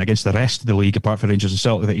 again, against the rest of the league, apart from Rangers and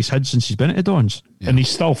Celtic, that he's had since he's been at the Dons. Yeah. And he's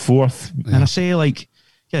still fourth. Yeah. And I say, like,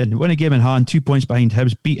 win a game in hand, 2 points behind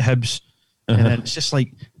Hibs, beat Hibs, and then it's just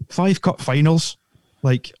like 5 cup finals,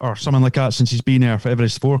 like, or something like that since he's been there for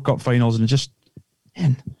his 4 cup finals, and just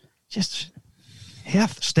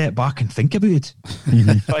have to step back and think about it.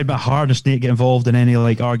 It's a bit hard to get involved in any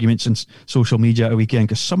like arguments and social media at a weekend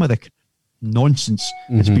because some of the nonsense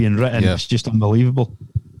that's being written is just unbelievable.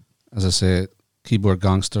 As I say, keyboard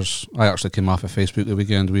gangsters. I actually came off of Facebook the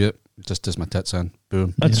weekend with it. Just as my tits in.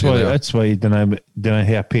 Boom. That's why didn't I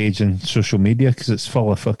have a page on social media because it's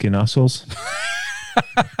full of fucking assholes.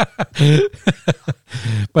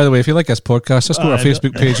 By the way, if you like this podcast, just go to our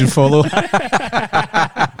Facebook page and follow.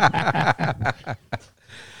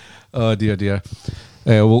 Oh dear.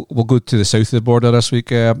 We'll go to the south of the border this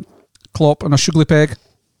week. Klopp and a Sugly peg.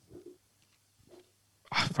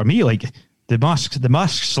 For me, like the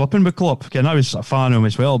mask slipping with Klopp. Again, I was a fan of him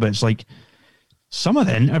as well, but it's like some of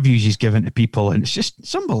the interviews he's given to people, and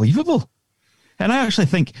it's unbelievable. And I actually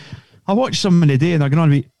think I watched some in the day, and they're going on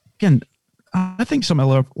to be again. I think some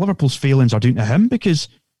of Liverpool's failings are down to him because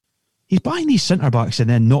he's buying these centre backs and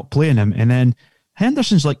then not playing him, and then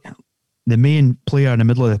Henderson's like the main player in the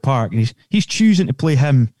middle of the park, and he's choosing to play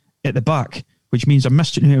him at the back, which means I'm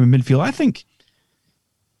missing him in midfield. I think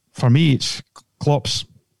for me, it's Klopp's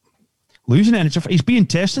losing it, and he's being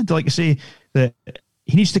tested. Like I say, that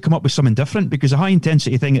he needs to come up with something different because a high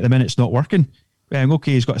intensity thing at the minute's not working.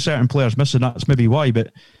 Okay, he's got certain players missing. That's maybe why,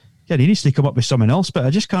 but yeah, he needs to come up with something else. But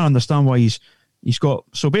I just can't understand why he's got.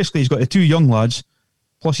 So basically, he's got the 2 young lads,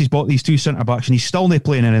 plus he's bought these 2 centre backs, and he's still not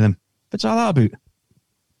playing any of them. What's all that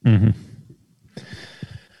about?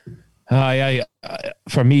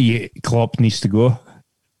 For me, Klopp needs to go.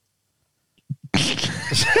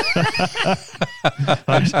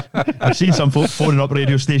 I've seen some folk phoning up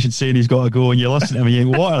radio stations saying he's got to go, and you listen to him and you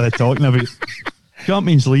think, what are they talking about?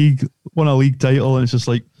 Champions League, won a league title, and it's just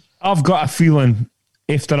like, I've got a feeling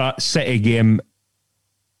after that City game,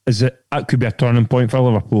 that could be a turning point for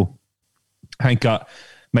Liverpool. I think that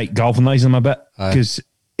might galvanise them a bit because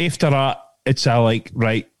after that, it's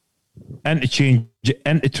right into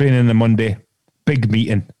training on the Monday, big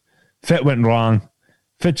meeting. Fit went wrong.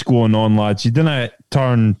 Fit's going on, lads. You didn't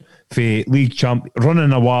turn for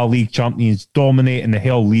running a while league champions, dominating the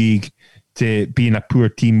whole league to being a poor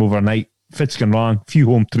team overnight. Fit's gone wrong. Few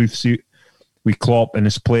home truths out with Klopp and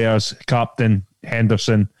his players, captain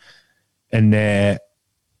Henderson, and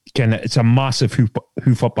it's a massive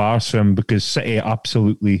hoof up arse for him because City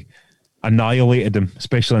absolutely annihilated him,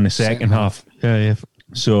 especially in the second half. Yeah.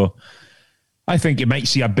 So I think you might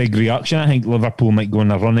see a big reaction. I think Liverpool might go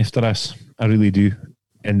on a run after this. I really do.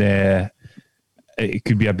 And it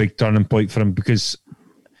could be a big turning point for him because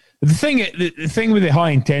the thing with the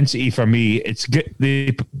high intensity for me, it's good.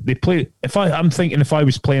 They play. I'm thinking if I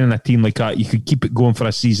was playing in a team like that, you could keep it going for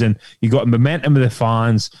a season. You got a momentum of the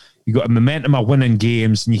fans. You got a momentum of winning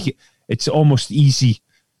games, and it's almost easy.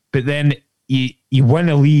 But then you win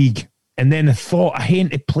a league, and then the thought I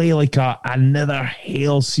hate to play like another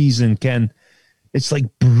hell season, Ken. It's like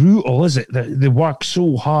brutal, is it? They work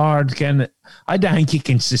so hard, Ken. I don't think you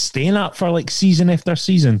can sustain that for like season after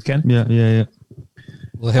season, Ken. Yeah.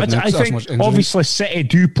 Well, I think obviously City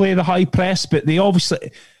do play the high press, but they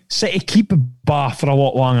obviously City keep a bar for a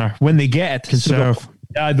lot longer when they get it. Conserve.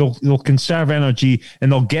 So they'll conserve energy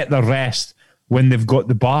and they'll get the rest when they've got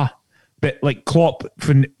the bar. But like Klopp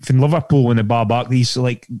from Liverpool when the bar back, these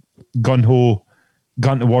like gun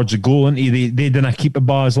towards the goal, and they didn't keep a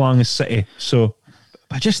bar as long as City. So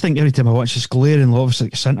I just think every time I watch this glaring obviously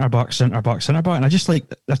like centre back, and I just like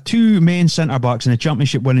the 2 main centre backs in the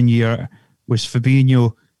Championship winning year was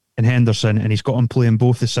Fabinho and Henderson, and he's got them playing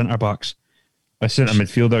both the centre backs. Centre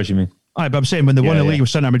midfielders, you mean? Aye, but I'm saying when they won the league with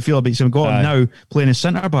centre midfielder, but he's got them now playing as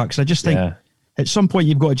centre backs. I just think at some point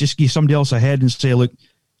you've got to just give somebody else a head and say, look,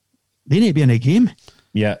 they need to be in a game.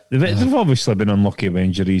 Yeah, they've obviously been unlucky with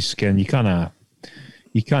injuries, Ken. You can't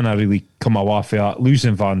really come away with that.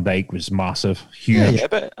 Losing Van Dijk was massive, huge. Yeah,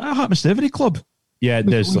 but that happens to every club. Yeah, it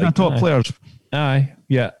does. Like top players. Aye,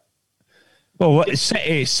 yeah. Well,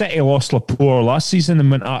 City lost Laporte last season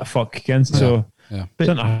and went at fuck again. So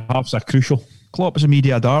centre halves are crucial. Klopp is a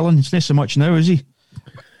media darling. It's not so much now, is he?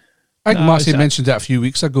 I think Marcy mentioned it a few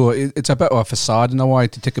weeks ago. It's a bit of a facade in a way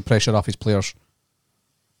to take the pressure off his players.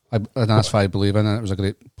 And that's why I believe in it. It was a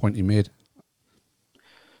great point he made.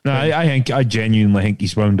 No, I genuinely think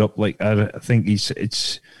he's wound up. Like I think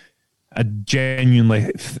I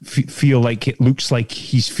genuinely feel like it looks like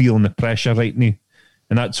he's feeling the pressure right now,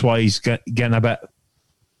 and that's why he's getting a bit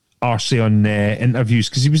arsey on interviews,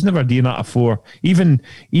 because he was never doing that before. Even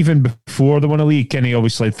before they won a league, Kenny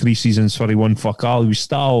obviously had 3 seasons where he won fuck all. He was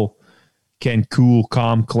still cool,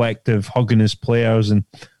 calm, collective, hugging his players, and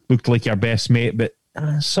looked like your best mate. But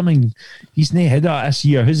something he's not had that this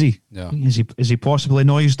year, is he? Yeah. Is he possibly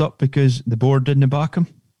noised up because the board didn't back him?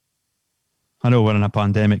 I know we're in a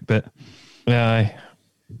pandemic, but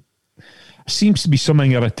seems to be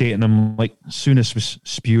something irritating him. Like Souness was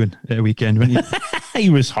spewing at the weekend, wasn't he?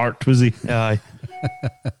 He was hurt, was he? Aye.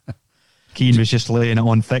 Keane was just laying it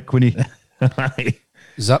on thick, when he.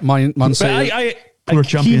 Is that Man City? Poor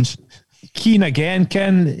champions. Keane again,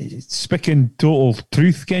 Ken, speaking total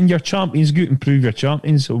truth, Ken, you're champions, go and prove you're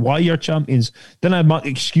champions. Why you're champions? Then I make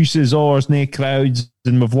excuses, there's no crowds,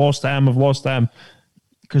 and we've lost him.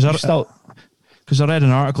 Because I read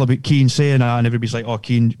an article about Keane saying that, and everybody's like,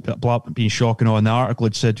 Keane, being shocking. And the article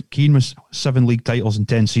had said Keane was 7 league titles in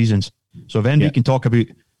 10 seasons. So if anybody can talk about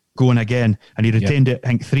going again, and he retained it, I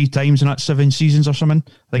think 3 times in that 7 seasons or something,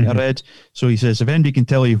 I think I read. So he says, if anybody can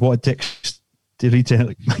tell you what it takes to retain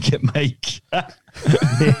it, get Mike.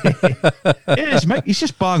 Mike, he's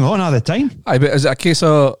just bang on all the time. Aye, but is it a case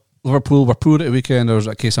of Liverpool were poor at the weekend, or is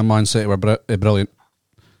it a case of Man City were brilliant?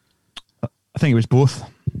 I think it was both.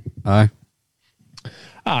 Aye,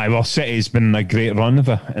 well, City's been a great run of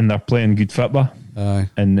it, and they're playing good football. Aye.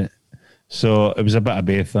 And so it was a bit of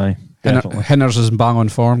both, aye. Definitely. Hinners is in bang on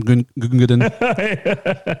form. Gundogan.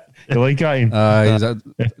 You like that? Aye, he's a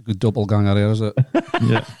good doppelganger there, is it?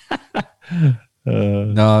 Yeah.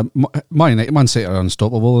 Man City are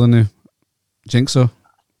unstoppable, isn't they? Jinx so.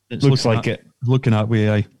 Looks like it. Looking at way,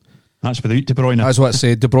 aye. That's without De Bruyne. That's what I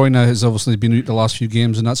said. De Bruyne has obviously been out the last few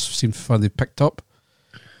games, and that's seemed they picked up.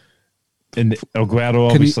 And Aguero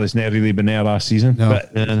obviously has not really been there last season. No.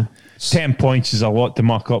 But 10 points is a lot to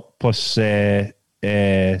mark up. Plus,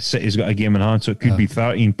 City's got a game in hand, so it could be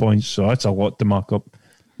 13 points. So that's a lot to mark up.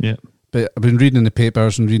 Yeah. But I've been reading in the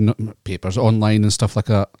papers and reading papers online and stuff like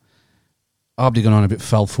that. Abdi going on about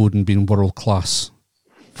Phil Foden being world class.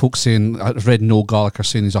 Folks saying, I've read Noel Gallagher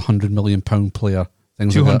saying he's £100 million player.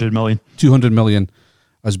 Things 200 like million. 200 million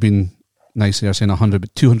has been nice here saying 100,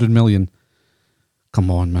 but 200 million.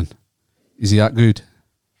 Come on, man. Is he that good?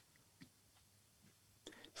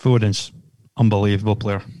 Foden's unbelievable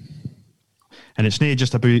player. And it's not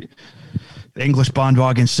just about the English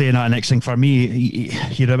bandwagon saying that. Next thing, for me,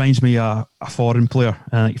 he reminds me of a foreign player.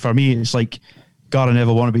 And for me, it's like Gary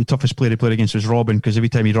Neville wanted to be the toughest player he played against was Robin, because every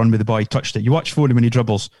time he run with the ball, he touched it. You watch Foden when he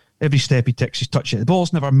dribbles, every step he takes, he's touched it. The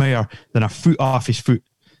ball's never more than a foot off his foot.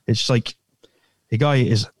 It's like the guy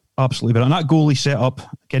is absolutely brilliant. And that goal he set up,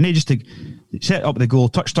 again, just to set up the goal,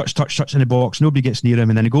 touch in the box, nobody gets near him,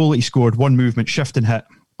 and then the goal that he scored, one movement, shift and hit,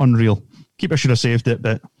 unreal. Keeper should have saved it,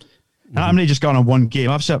 but I'm not just gone on one game.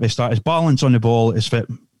 I've said at the start, his balance on the ball is fit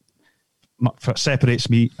separates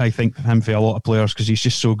me, I think, him from a lot of players, because he's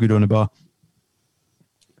just so good on the ball.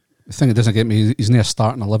 The thing that doesn't get me, he's near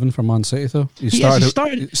starting 11 for Man City, though. He started at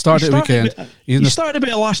the weekend. He started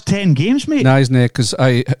about the last 10 games, mate. Nah, he's not, because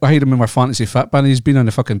I had him in my fantasy fit band. He's been on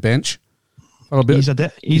the fucking bench for a bit.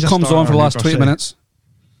 He comes on for the last 20 minutes.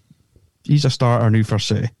 He's a starter new for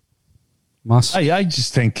City. I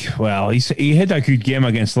just think, well, he had a good game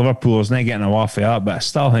against Liverpool. He's not getting away from that, but I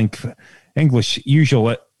still think English,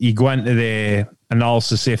 usually you go into the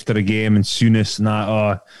analysis after the game and Souness and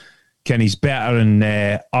that, Kenny's better and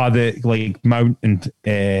like Mount and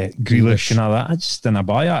Grealish and all that. I just didn't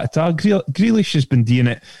buy that at all. Grealish has been doing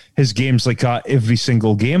it, his games like that every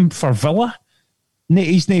single game for Villa.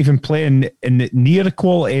 He's not even playing in the near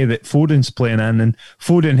quality that Foden's playing in, and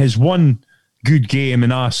Foden has one good game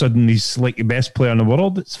and all of a sudden he's like the best player in the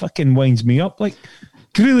world. It fucking winds me up. Like,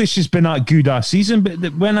 Grealish has been that good all season,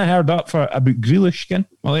 but when I heard that about Grealish, Ken,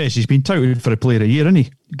 well, yes, he's been touted for a player of the year, isn't he?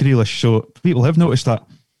 Grealish, so people have noticed that.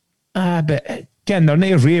 But Ken, they're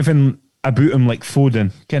not raving about him like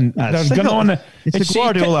Foden. Ken, they're going on. It's the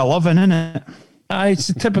Guardiola loving, isn't it? It's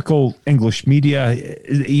the typical English media.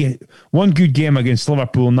 One good game against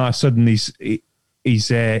Liverpool, and all of a sudden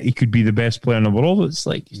he could be the best player in the world. It's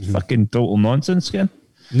like fucking total nonsense, Ken.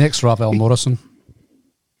 Next, Ravel Morrison.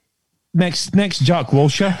 Next Jack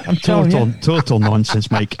Wilshere. I'm telling you. Total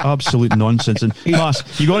nonsense, Mike. Absolute nonsense. And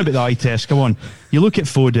Mass, you got about the eye test. Come on. You look at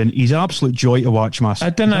Foden. He's an absolute joy to watch, Mass. I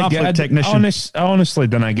didn't get it. I honestly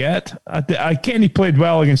didn't get it. I Kenny played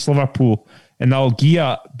well against Liverpool and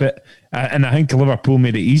Algia, but and I think Liverpool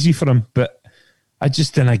made it easy for him. But I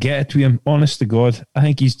just didn't get it with him. Honest to God, I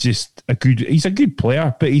think he's just he's a good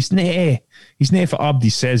player, but he's not what Abdi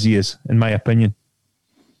says he is, in my opinion.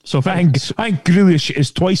 So I think Grealish is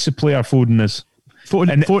twice the player Foden is.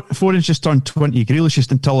 Foden's just turned 20. Grealish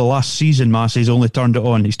just until the last season, Mass, he's only turned it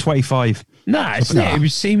on. He's 25. Nah, it's not.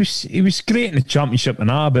 He was great in the Championship and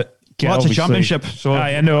but that's a Championship. So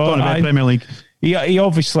I know. Premier League. He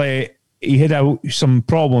obviously he had some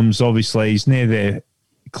problems. Obviously, he's not the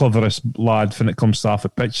cleverest lad when it comes to off the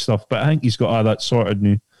pitch stuff, but I think he's got all that sorted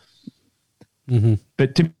now. Mm-hmm.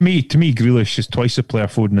 But to me, Grealish is twice the player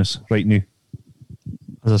Foden is right now.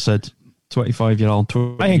 As I said, 25-year-old,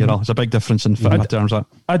 20-year-old. It's a big difference in terms of that.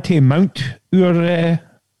 I'd take Mount or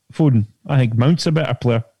Foden. I think Mount's a better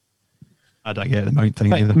player. I don't get the Mount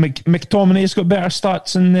thing either. McTominay's got better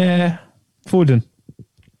stats than Foden.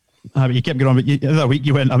 But you kept going on. But the other week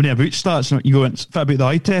you went, about stats. You went, what about the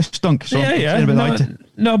eye test, Dunk? So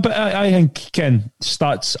No, but I think Ken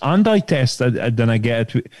stats and eye test. I didn't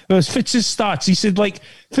get it. It was Fitz's stats. He said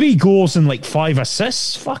 3 goals and 5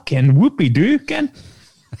 assists. Fucking whoopee doo, Ken.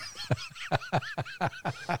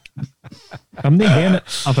 I'm not hearing it.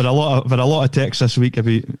 I've had a lot of texts this week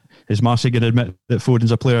about is Massey going to admit that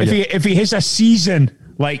Foden's a player. If he has a season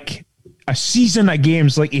of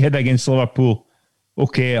games like he had against Liverpool,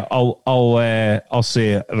 okay, I'll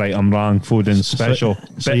say right. I'm wrong. Foden's special.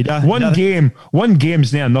 One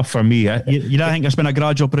game's not enough for me. You don't think it's been a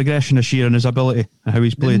gradual progression this year in his ability and how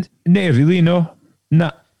he's played? No, really, no.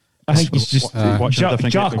 Nah. I think he's just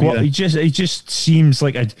Jack. He just seems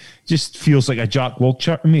like just feels like a Jack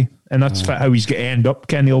Wilshere to me, and that's how he's going to end up.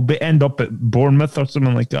 Ken, he'll end up at Bournemouth or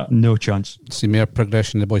something like that. No chance. See more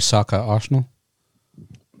progression. The boy Saka at Arsenal.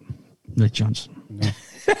 No chance. No.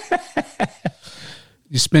 You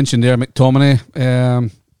just mentioned there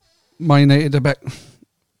McTominay. Man United a bit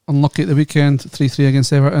unlucky at the weekend. 3-3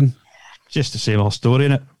 against Everton. Just the same old story,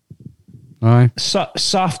 innit? Aye.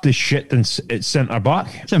 Soft as shit at centre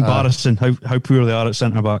back. It's embarrassing how poor they are at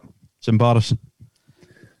centre back. It's embarrassing.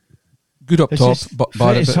 Good up top, but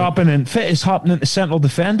bad. Fit is happening to central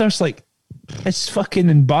defenders. It's fucking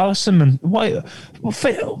embarrassing, man. Why?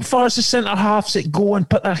 Far as the centre halves that go and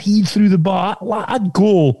put their head through the bar, I'd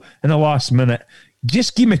goal in the last minute.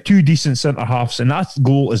 Just give me 2 decent centre halves, and that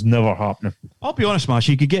goal is never happening. I'll be honest, Mash.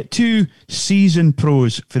 You could get 2 seasoned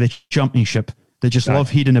pros for the Championship. They just love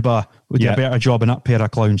heading the bar. Would do a better job than that pair of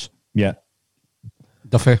clowns. Yeah.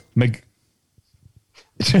 Duffy.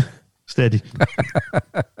 Steady.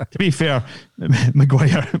 To be fair,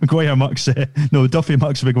 Maguire Max. No, Duffy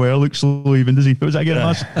Max Maguire looks slow even, does he? What was that again,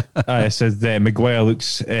 Max? It says Maguire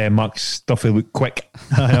looks Max, Duffy look quick.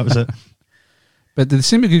 That was it. But they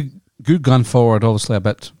seem to be good going forward, obviously a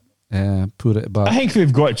bit. Put it back. I think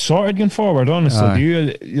they've got it sorted going forward, honestly.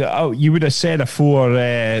 You would have said before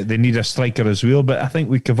they need a striker as well, but I think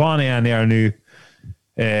with Cavani and there now,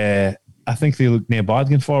 I think they look near bad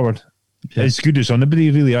going forward. Yeah. As good as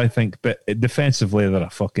anybody, really, I think, but defensively they're a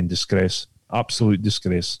fucking disgrace. Absolute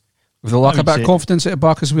disgrace. With a lack of confidence at the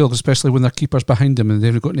back as well, especially when their keeper's behind him and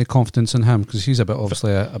they've got any confidence in him, because he's a bit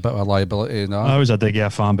obviously a bit of a liability. I was a De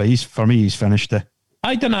Gea fan, but for me he's finished it.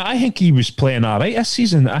 I don't know. I think he was playing all right this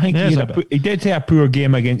season. I think he did have a poor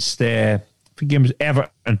game against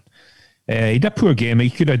Everton. He did a poor game. He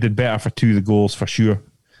could have did better for 2 of the goals for sure.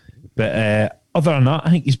 But other than that, I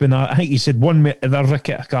think he's had one the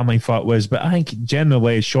ricket. I can't remember what it was, but I think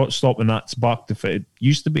generally his shot stopping that's back to it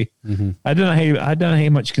used to be. Mm-hmm. I don't know how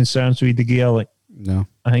much concerns with De Gea. No,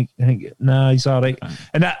 I think he's all right.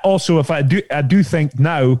 And that also, if I do think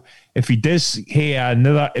now, if he does,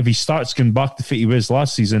 if he starts going back to fit he was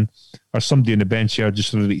last season, or somebody on the bench here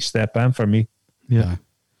just really step in for me. Yeah.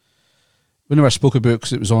 We never spoke about it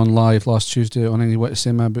because it was on live last Tuesday. On any what to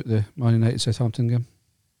say about the Man United Southampton game?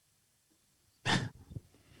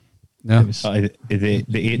 No, the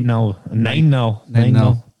 8-0,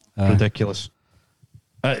 9-0. Ridiculous.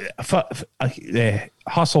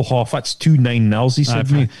 Hasselhoff, that's 2 9-0s, he said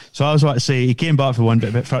to me. So I was about to say, he came back for one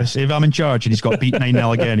bit, but if I'm in charge and he's got beat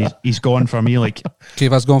 9-0 again, he's gone for me.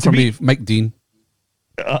 Keva's gone for me, Mike Dean.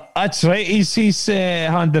 That's right, he's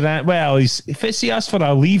handed out. Well, if he asked for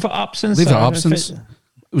a leave of absence.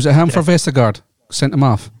 Was it him for Vestergaard? Sent him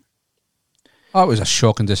off. That was a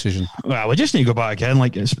shocking decision. Well, we just need to go back again.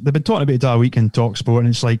 They've been talking about it all week in Talk Sport,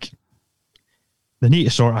 and it's they need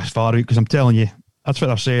to sort us far out, because I'm telling you, That's what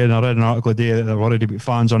they're saying. I read an article today that they're worried about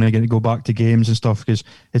fans aren't going to go back to games and stuff because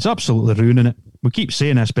it's absolutely ruining it. We keep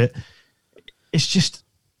saying this, but it's just,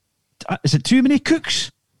 is it too many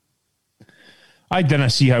cooks? I didn't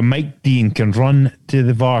see how Mike Dean can run to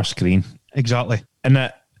the VAR screen. Exactly. And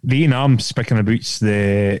that I'm speaking about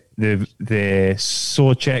the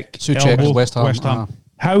Souček West Ham.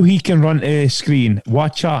 How he can run to a screen,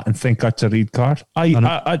 watch that, and think that's a red card. I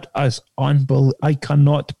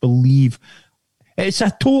cannot believe it's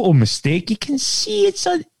a total mistake. You can see it's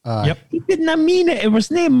a. Yep. He didn't mean it. It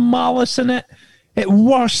was no malice in it. At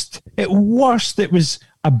worst, it was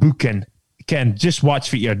a booking. Ken, just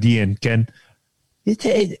watch what you're doing, Ken. He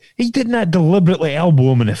didn't deliberately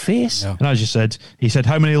elbow him in the face. Yeah. And as you said, he said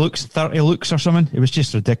how many looks? 30 looks or something? It was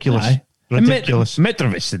just ridiculous. Aye. Ridiculous.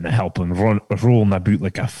 Mitrovic didn't help him rolling about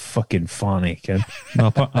like a fucking fanny, Ken.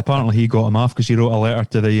 No, apparently he got him off because he wrote a letter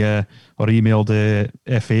to the or emailed the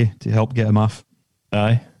FA to help get him off.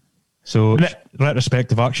 Aye. So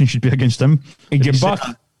retrospective action should be against him. Again,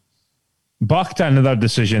 back to another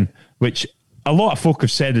decision, which a lot of folk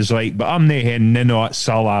have said is right, but I'm not hearing at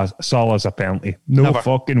Salah's a penalty. No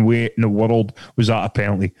fucking way in the world was that a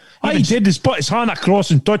penalty. All he did is put his hand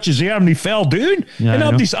across and touch his arm and he fell down. Yeah, and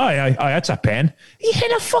everybody's, aye, that's a pen. He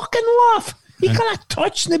had a fucking laugh. He can't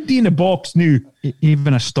touch nobody in the box now.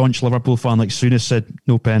 Even a staunch Liverpool fan like Souness said,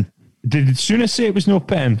 no pen. Did Souness say it was no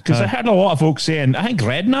pen? Because I heard a lot of folks saying, I think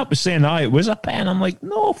Redknapp was saying, it was a pen. I'm like,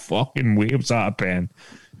 no fucking way was that a pen.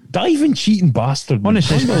 Diving, cheating bastard.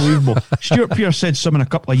 Honestly, unbelievable. Stuart Pearce said something a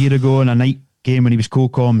couple of years ago in a night game when he was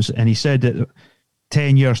co-coms, and he said that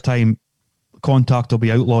 10 years' time, contact will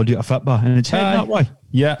be outlawed out of football, and it's heading that way.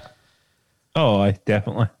 Yeah. Oh,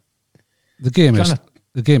 definitely. The game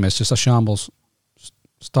is just a shambles.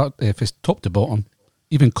 Start if it's top to bottom.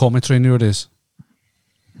 Even commentary nowadays.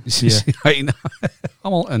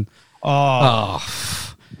 Hamilton. How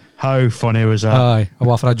funny was that? Aye,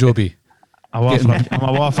 a for a jobby. I'm a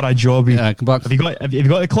for a jobby. Yeah, come back. Have you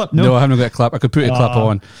got the clip? No, I haven't got a clip. I could put a clip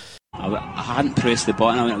on. I hadn't pressed the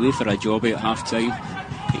button. I went away for a jobby at half time.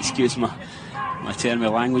 Excuse my term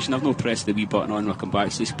of language, and I've not pressed the wee button on when I come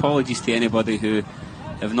back. So apologies to anybody who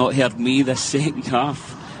have not heard me this second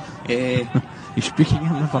half. You're speaking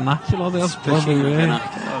in the vernacular there,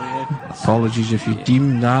 Apologies if you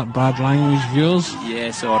deem that bad language, viewers.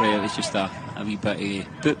 Yeah, sorry, it was just a wee bit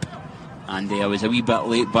boop. And I was a wee bit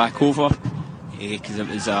late back over because it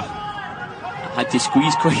was I had to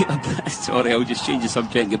squeeze quite a bit. Sorry, I'll just change the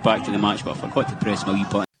subject and get back to the match, but I forgot to press my wee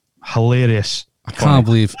button. Hilarious. I can't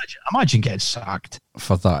believe. Imagine getting sacked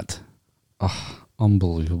for that. Oh,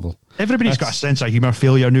 unbelievable. Everybody's got a sense of humour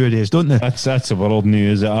failure nowadays, don't they? That's the world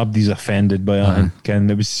news. Abdi's offended by that. And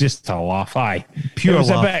it was just a laugh. Pure it was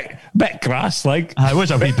laugh. a bit crass, like. It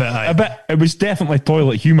was a wee bit. It was definitely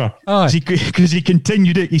toilet humour. Because he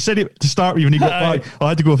continued it. He said it to start with when he got back. I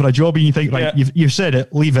had to go for a job, and you think, right, you've said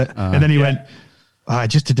it, leave it. And then he went,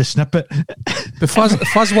 just to snip it. But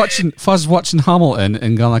Fuzz watching Hamilton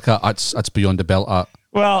and going like that's beyond the belt at.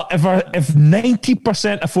 Well, if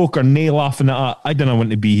 90% of folk are nae laughing at that, I don't want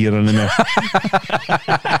to be here anymore.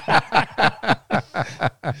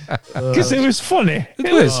 Because it was funny.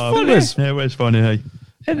 It was funny. Hey.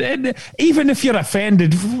 And even if you're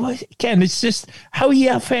offended, Ken, it's just how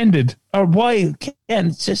you offended or why, Ken.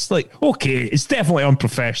 It's just like, okay, it's definitely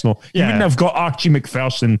unprofessional. You wouldn't have got Archie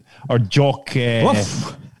McPherson or Jock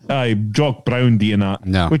Brown doing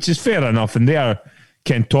that, which is fair enough, and they are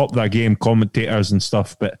can top their game commentators and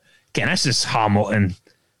stuff. But Ken, this is Hamilton's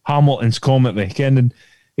commentary, Ken, and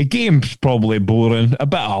the game's probably boring. A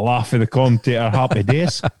bit of a laugh for the commentator, happy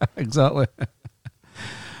days. Exactly.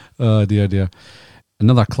 Oh dear.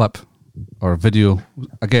 Another clip or video,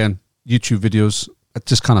 again, YouTube videos. I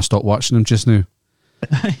just kind of stopped watching them just now.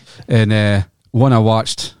 And one I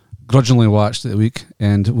grudgingly watched the week,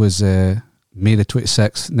 and it was May the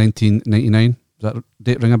 26th, 1999. Does that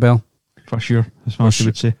date ring a bell? For sure. That's what I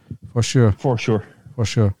would say. For sure.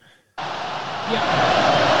 Yeah.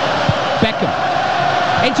 Beckham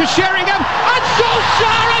into Sheringham, and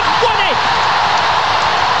Solskjaer has won it!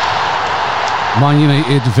 Man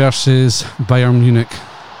United versus Bayern Munich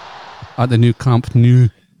at the new Camp Nou.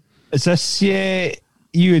 Is this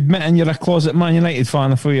you admitting you're a closet Man United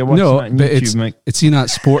fan before you're watching that on YouTube, Mike? It's seen that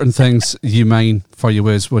sporting things you mind for you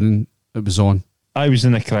was when it was on. I was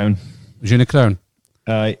in the Crown. Was you in the Crown?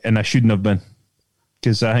 And I shouldn't have been,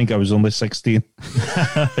 because I think I was only 16.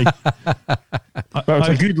 But it was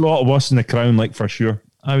a good lot of us in the Crown, like, for sure.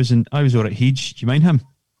 I was over at Heege. Do you mind him?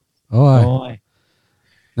 Oh, aye.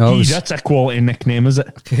 No, Heege, that's a quality nickname, is it?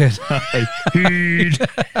 Okay.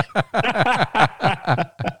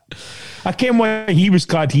 I came when he was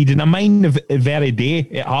glad he didn't mind the very day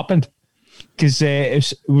it happened. Because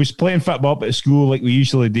we was playing football up at school like we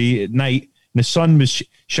usually do at night, and the sun was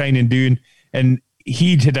shining down, and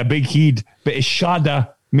he'd had a big heat, but his shadow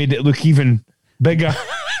made it look even bigger.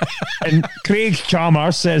 And Craig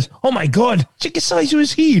Chalmers says, "Oh my God, check the size of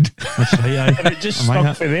his head." That's right, aye. And it just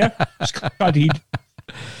stuck for there. Scott head.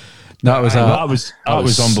 That was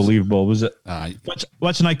unbelievable, was it?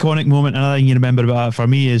 What's an iconic moment? Another thing you remember about it for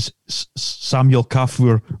me is Samuel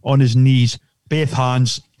Kafur on his knees, both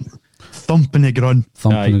hands, thumping the ground.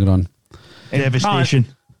 Devastation.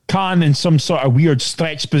 Khan in some sort of weird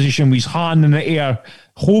stretch position with his hand in the air,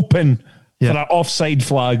 hoping for an offside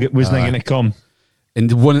flag. It wasn't going to come. And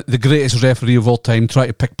the greatest referee of all time, trying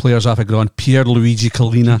to pick players off the ground, Pierluigi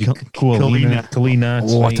Collina. Collina.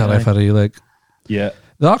 What a referee, like. Yeah.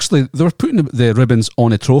 They were putting the ribbons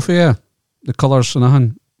on a trophy, the colours and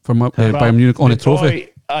everything from Bayern Munich on a trophy.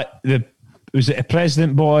 Was it a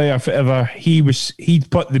president boy or whatever? He'd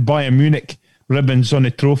put the Bayern Munich ribbons on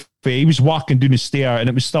the trophy. He was walking down the stair and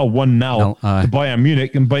it was still 1-0 to Bayern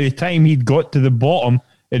Munich. And by the time he'd got to the bottom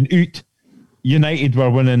and out, United were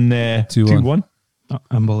winning 2-1.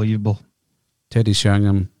 Unbelievable. Teddy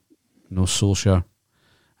Sheringham, no Solskjaer.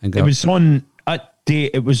 It was on that day.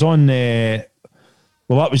 It was on. That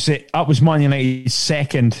was it. That was Man United's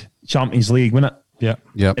second Champions League, wasn't it?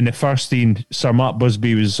 Yeah. In the first team, Sir Matt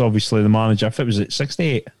Busby was obviously the manager. I think it was at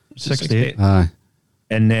 68. 68. Aye.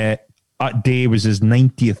 And that day was his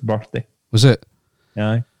 90th birthday. Was it?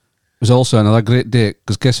 Aye. It was also another great date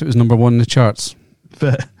because guess it was number one in the charts.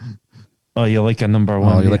 Oh, you like a number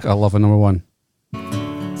one? Oh, you like I love a number one.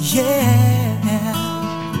 Yeah.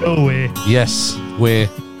 No way. Yes, way.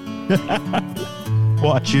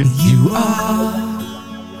 What a tune. You are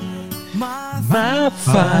my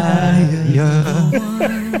fire.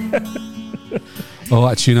 Oh,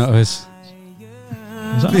 what a tune that was.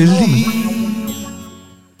 Believe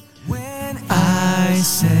when I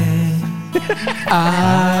say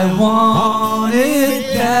I want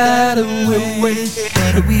it that way.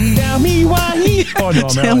 Tell me why. Oh, no,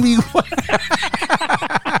 tell me why.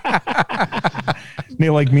 They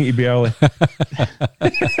like me to be early.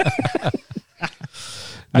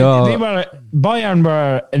 No. Bayern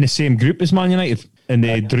were in the same group as Man United, and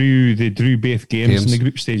they drew both games in the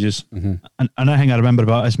group stages. Mm-hmm. And another thing I remember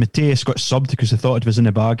about is Mateus got subbed because they thought it was in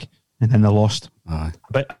the bag, and then they lost. Aye.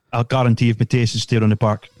 But I'll guarantee if Mateus had stayed on the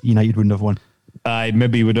park, United wouldn't have won. Aye,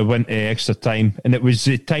 maybe would have went to extra time, and it was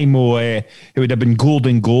the time it would have been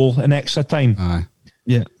golden goal in extra time. Aye.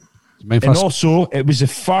 Yeah. And also, it was the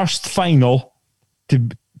first final to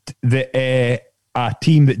a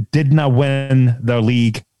team that didn't win their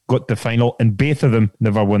league got the final, and both of them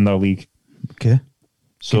never won their league. Okay.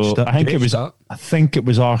 So I think it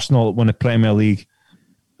was Arsenal that won the Premier League.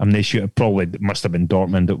 I'm not sure. It must have been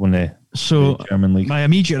Dortmund that won the German league. My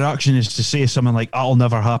immediate reaction is to say something like, "That'll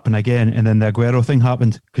never happen again," and then the Aguero thing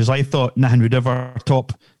happened because I thought nothing would ever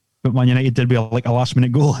top. But Man United did be like a last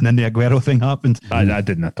minute goal, and then the Aguero thing happened. I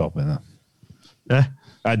didn't top it though.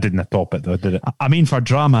 I didn't top it though, did it? I mean, for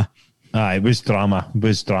drama. It was drama.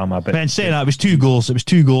 But then saying that, it was 2 goals. It was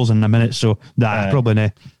 2 goals in a minute, so probably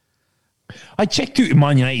not. I checked out the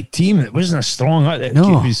Man United team. It wasn't as strong. No. It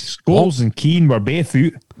was Scholes and Keane were both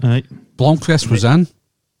out. Right. Blomqvist was in.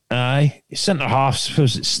 Aye. Centre halves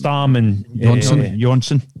was it Stam and Johnson.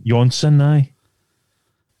 Aye.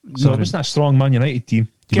 So it wasn't a strong Man United team.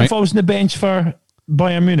 If I was on the bench for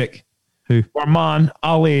Bayern Munich, who? Our man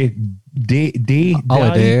Ali Day.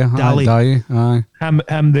 Aye.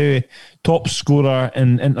 Him the top scorer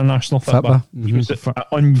in international football. He was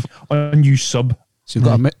an unused sub. So you've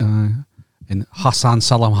got in Hassan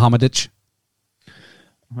Salihamidzic.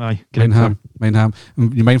 Aye. Mainham.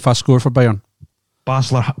 You mind fast score for Bayern?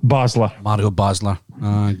 Basler. Mario Basler.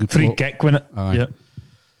 Good free kick, wasn't it? Yeah.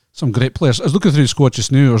 Some great players. I was looking through the squad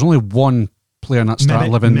just now. There's only one player in that start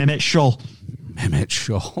 11. Mehmet Scholl.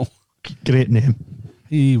 Great name.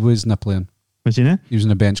 He was not playing. Was he not? He was on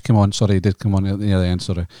the bench. Come on. Sorry, he did come on at the other end.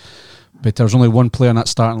 Sorry. But there was only one player in that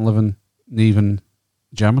starting 11, even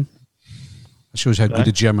German. It shows how good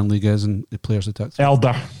the German league is and the players they took.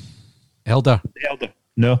 Elder.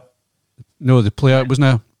 No, the player wasn't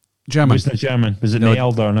a German. Was it German? Was it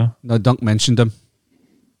Elder? No, Dunk mentioned him.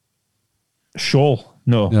 Scholl.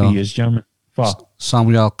 No, he is German.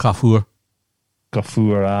 Samuel Kafur.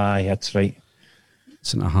 Aye, that's right.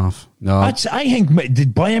 Centre half. No, I think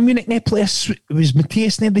did Bayern Munich not play? Was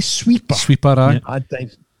Mateus near the sweeper? Aye. Yeah.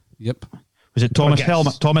 Yep. Was it Thomas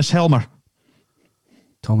Helmer? Thomas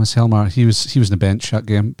Helmer. He was on the bench that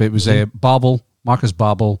game, but it was Marcus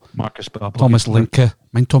Babel, Thomas Linke.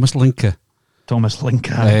 Mind Thomas Linke. Thomas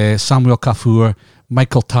Lincoln, Samuel Kafur,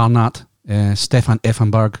 Michael Tarnat, Stefan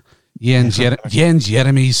Effenberg, Jens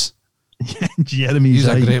Jeremies. Jeremy's He's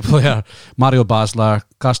a great player. Mario Basler,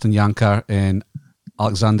 Karsten Janker, and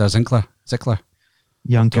Alexander Zickler.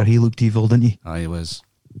 Janker, he looked evil, didn't he? He was.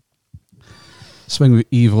 Swing with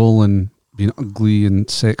evil and being ugly and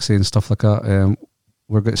sexy and stuff like that.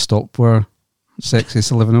 We're going to stop where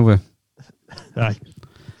sexy's living over. Aye,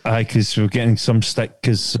 because we're getting some stick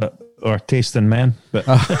because our taste in men. But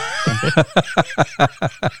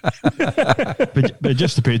but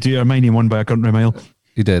just to put it to you, Hermione won by a country mile.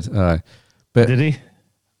 He did, aye. But did he?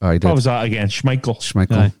 Aye, he did. What was that again?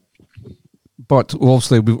 Schmeichel. Aye. But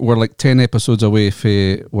obviously we're like 10 episodes away from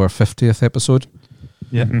our 50th episode.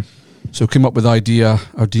 Yeah. Mm-hmm. So we came up with the idea,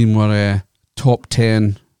 our team were top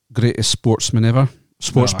 10 greatest sportsmen ever.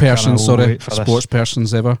 Sports persons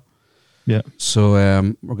ever. Yeah. So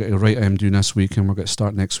we're going to write I'm doing this week, and we're going to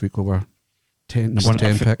start next week with our number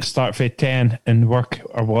 10 pick. Start for 10 and work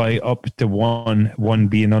our way up to one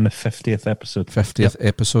being on the 50th episode. 50th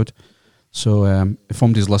episode. So if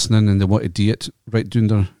somebody's listening and they want to do it, write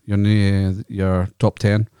down your top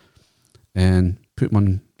 10 and put them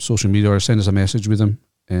on social media or send us a message with them.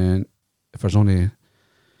 And if there's only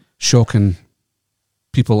shocking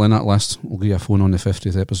people in that list, we'll give you a phone on the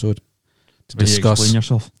 50th episode to discuss. Explain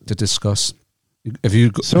yourself. To discuss. If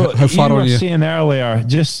you so how far you were are you? saying earlier,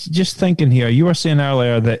 just thinking here, you were saying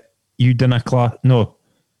earlier that you did a class. No,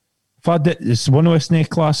 is one of us in a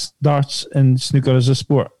class darts and snooker as a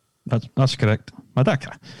sport. That's correct. I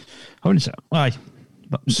wouldn't say aye.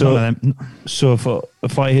 So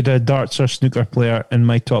if I had a darts or snooker player in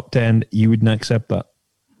my top 10, you wouldn't accept that.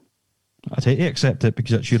 I'd hate to accept it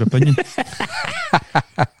because it's your opinion.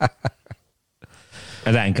 I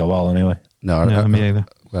didn't go well anyway. No, me either.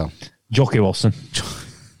 Well, Jockey Wilson,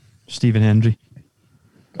 Stephen Hendry.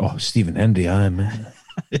 Oh, Stephen Hendry, aye man.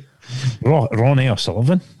 Ronnie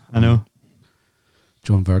O'Sullivan. I know.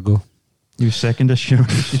 John Virgo. He was second this year.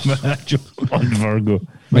 John Virgo.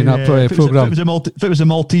 Might not play a program. If it was a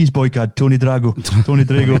Maltese boy called Tony Drago. Tony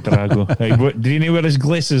Drago. Hey, did he know wear his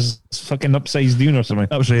glasses fucking upside down or something?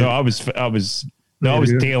 That was right. No, I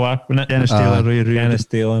was Taylor, wasn't it? Dennis Taylor. Dennis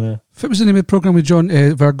Taylor. No. If it was the name of the program with John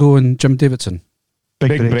Virgo and Jim Davidson.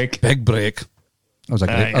 Big break. Big break. That was a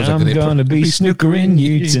great. I'm gonna be snookering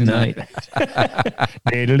you tonight.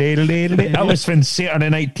 That was from Saturday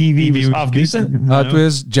Night TV. Was half decent. That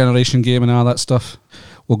was Generation Game and all that stuff.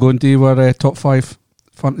 We'll go and do our top 5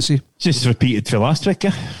 fantasy. Just repeated for last week.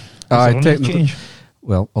 Technically.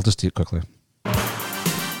 Well, I'll just do it quickly.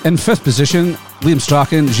 In 5th position, Liam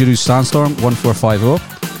Strachan, Giroux Sandstorm, 1450.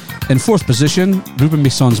 In 4th position, Ruben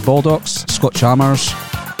Mason's Bulldogs, Scott Chalmers,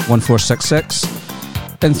 1466.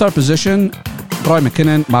 In 3rd position, Brian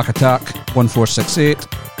McKinnon, Mac Attack, 1468.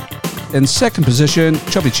 In 2nd position,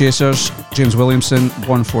 Chubby Chasers, James Williamson,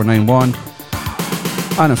 1491.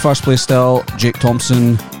 And in 1st place still, Jake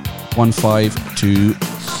Thompson,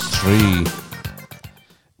 1523.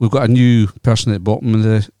 We've got a new person at the bottom of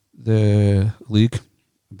the league. A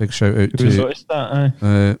big shout out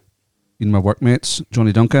to my workmates,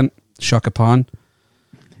 Johnny Duncan, Shaka Pan.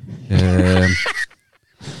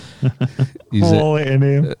 Quality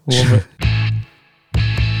name. Love it.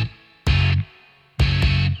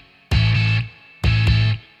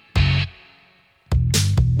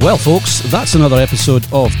 Well, folks, that's another episode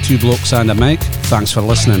of Two Blokes and a Mic. Thanks for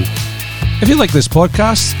listening. If you like this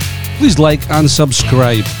podcast, please like and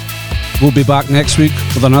subscribe. We'll be back next week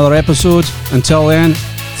with another episode. Until then,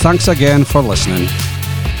 thanks again for listening.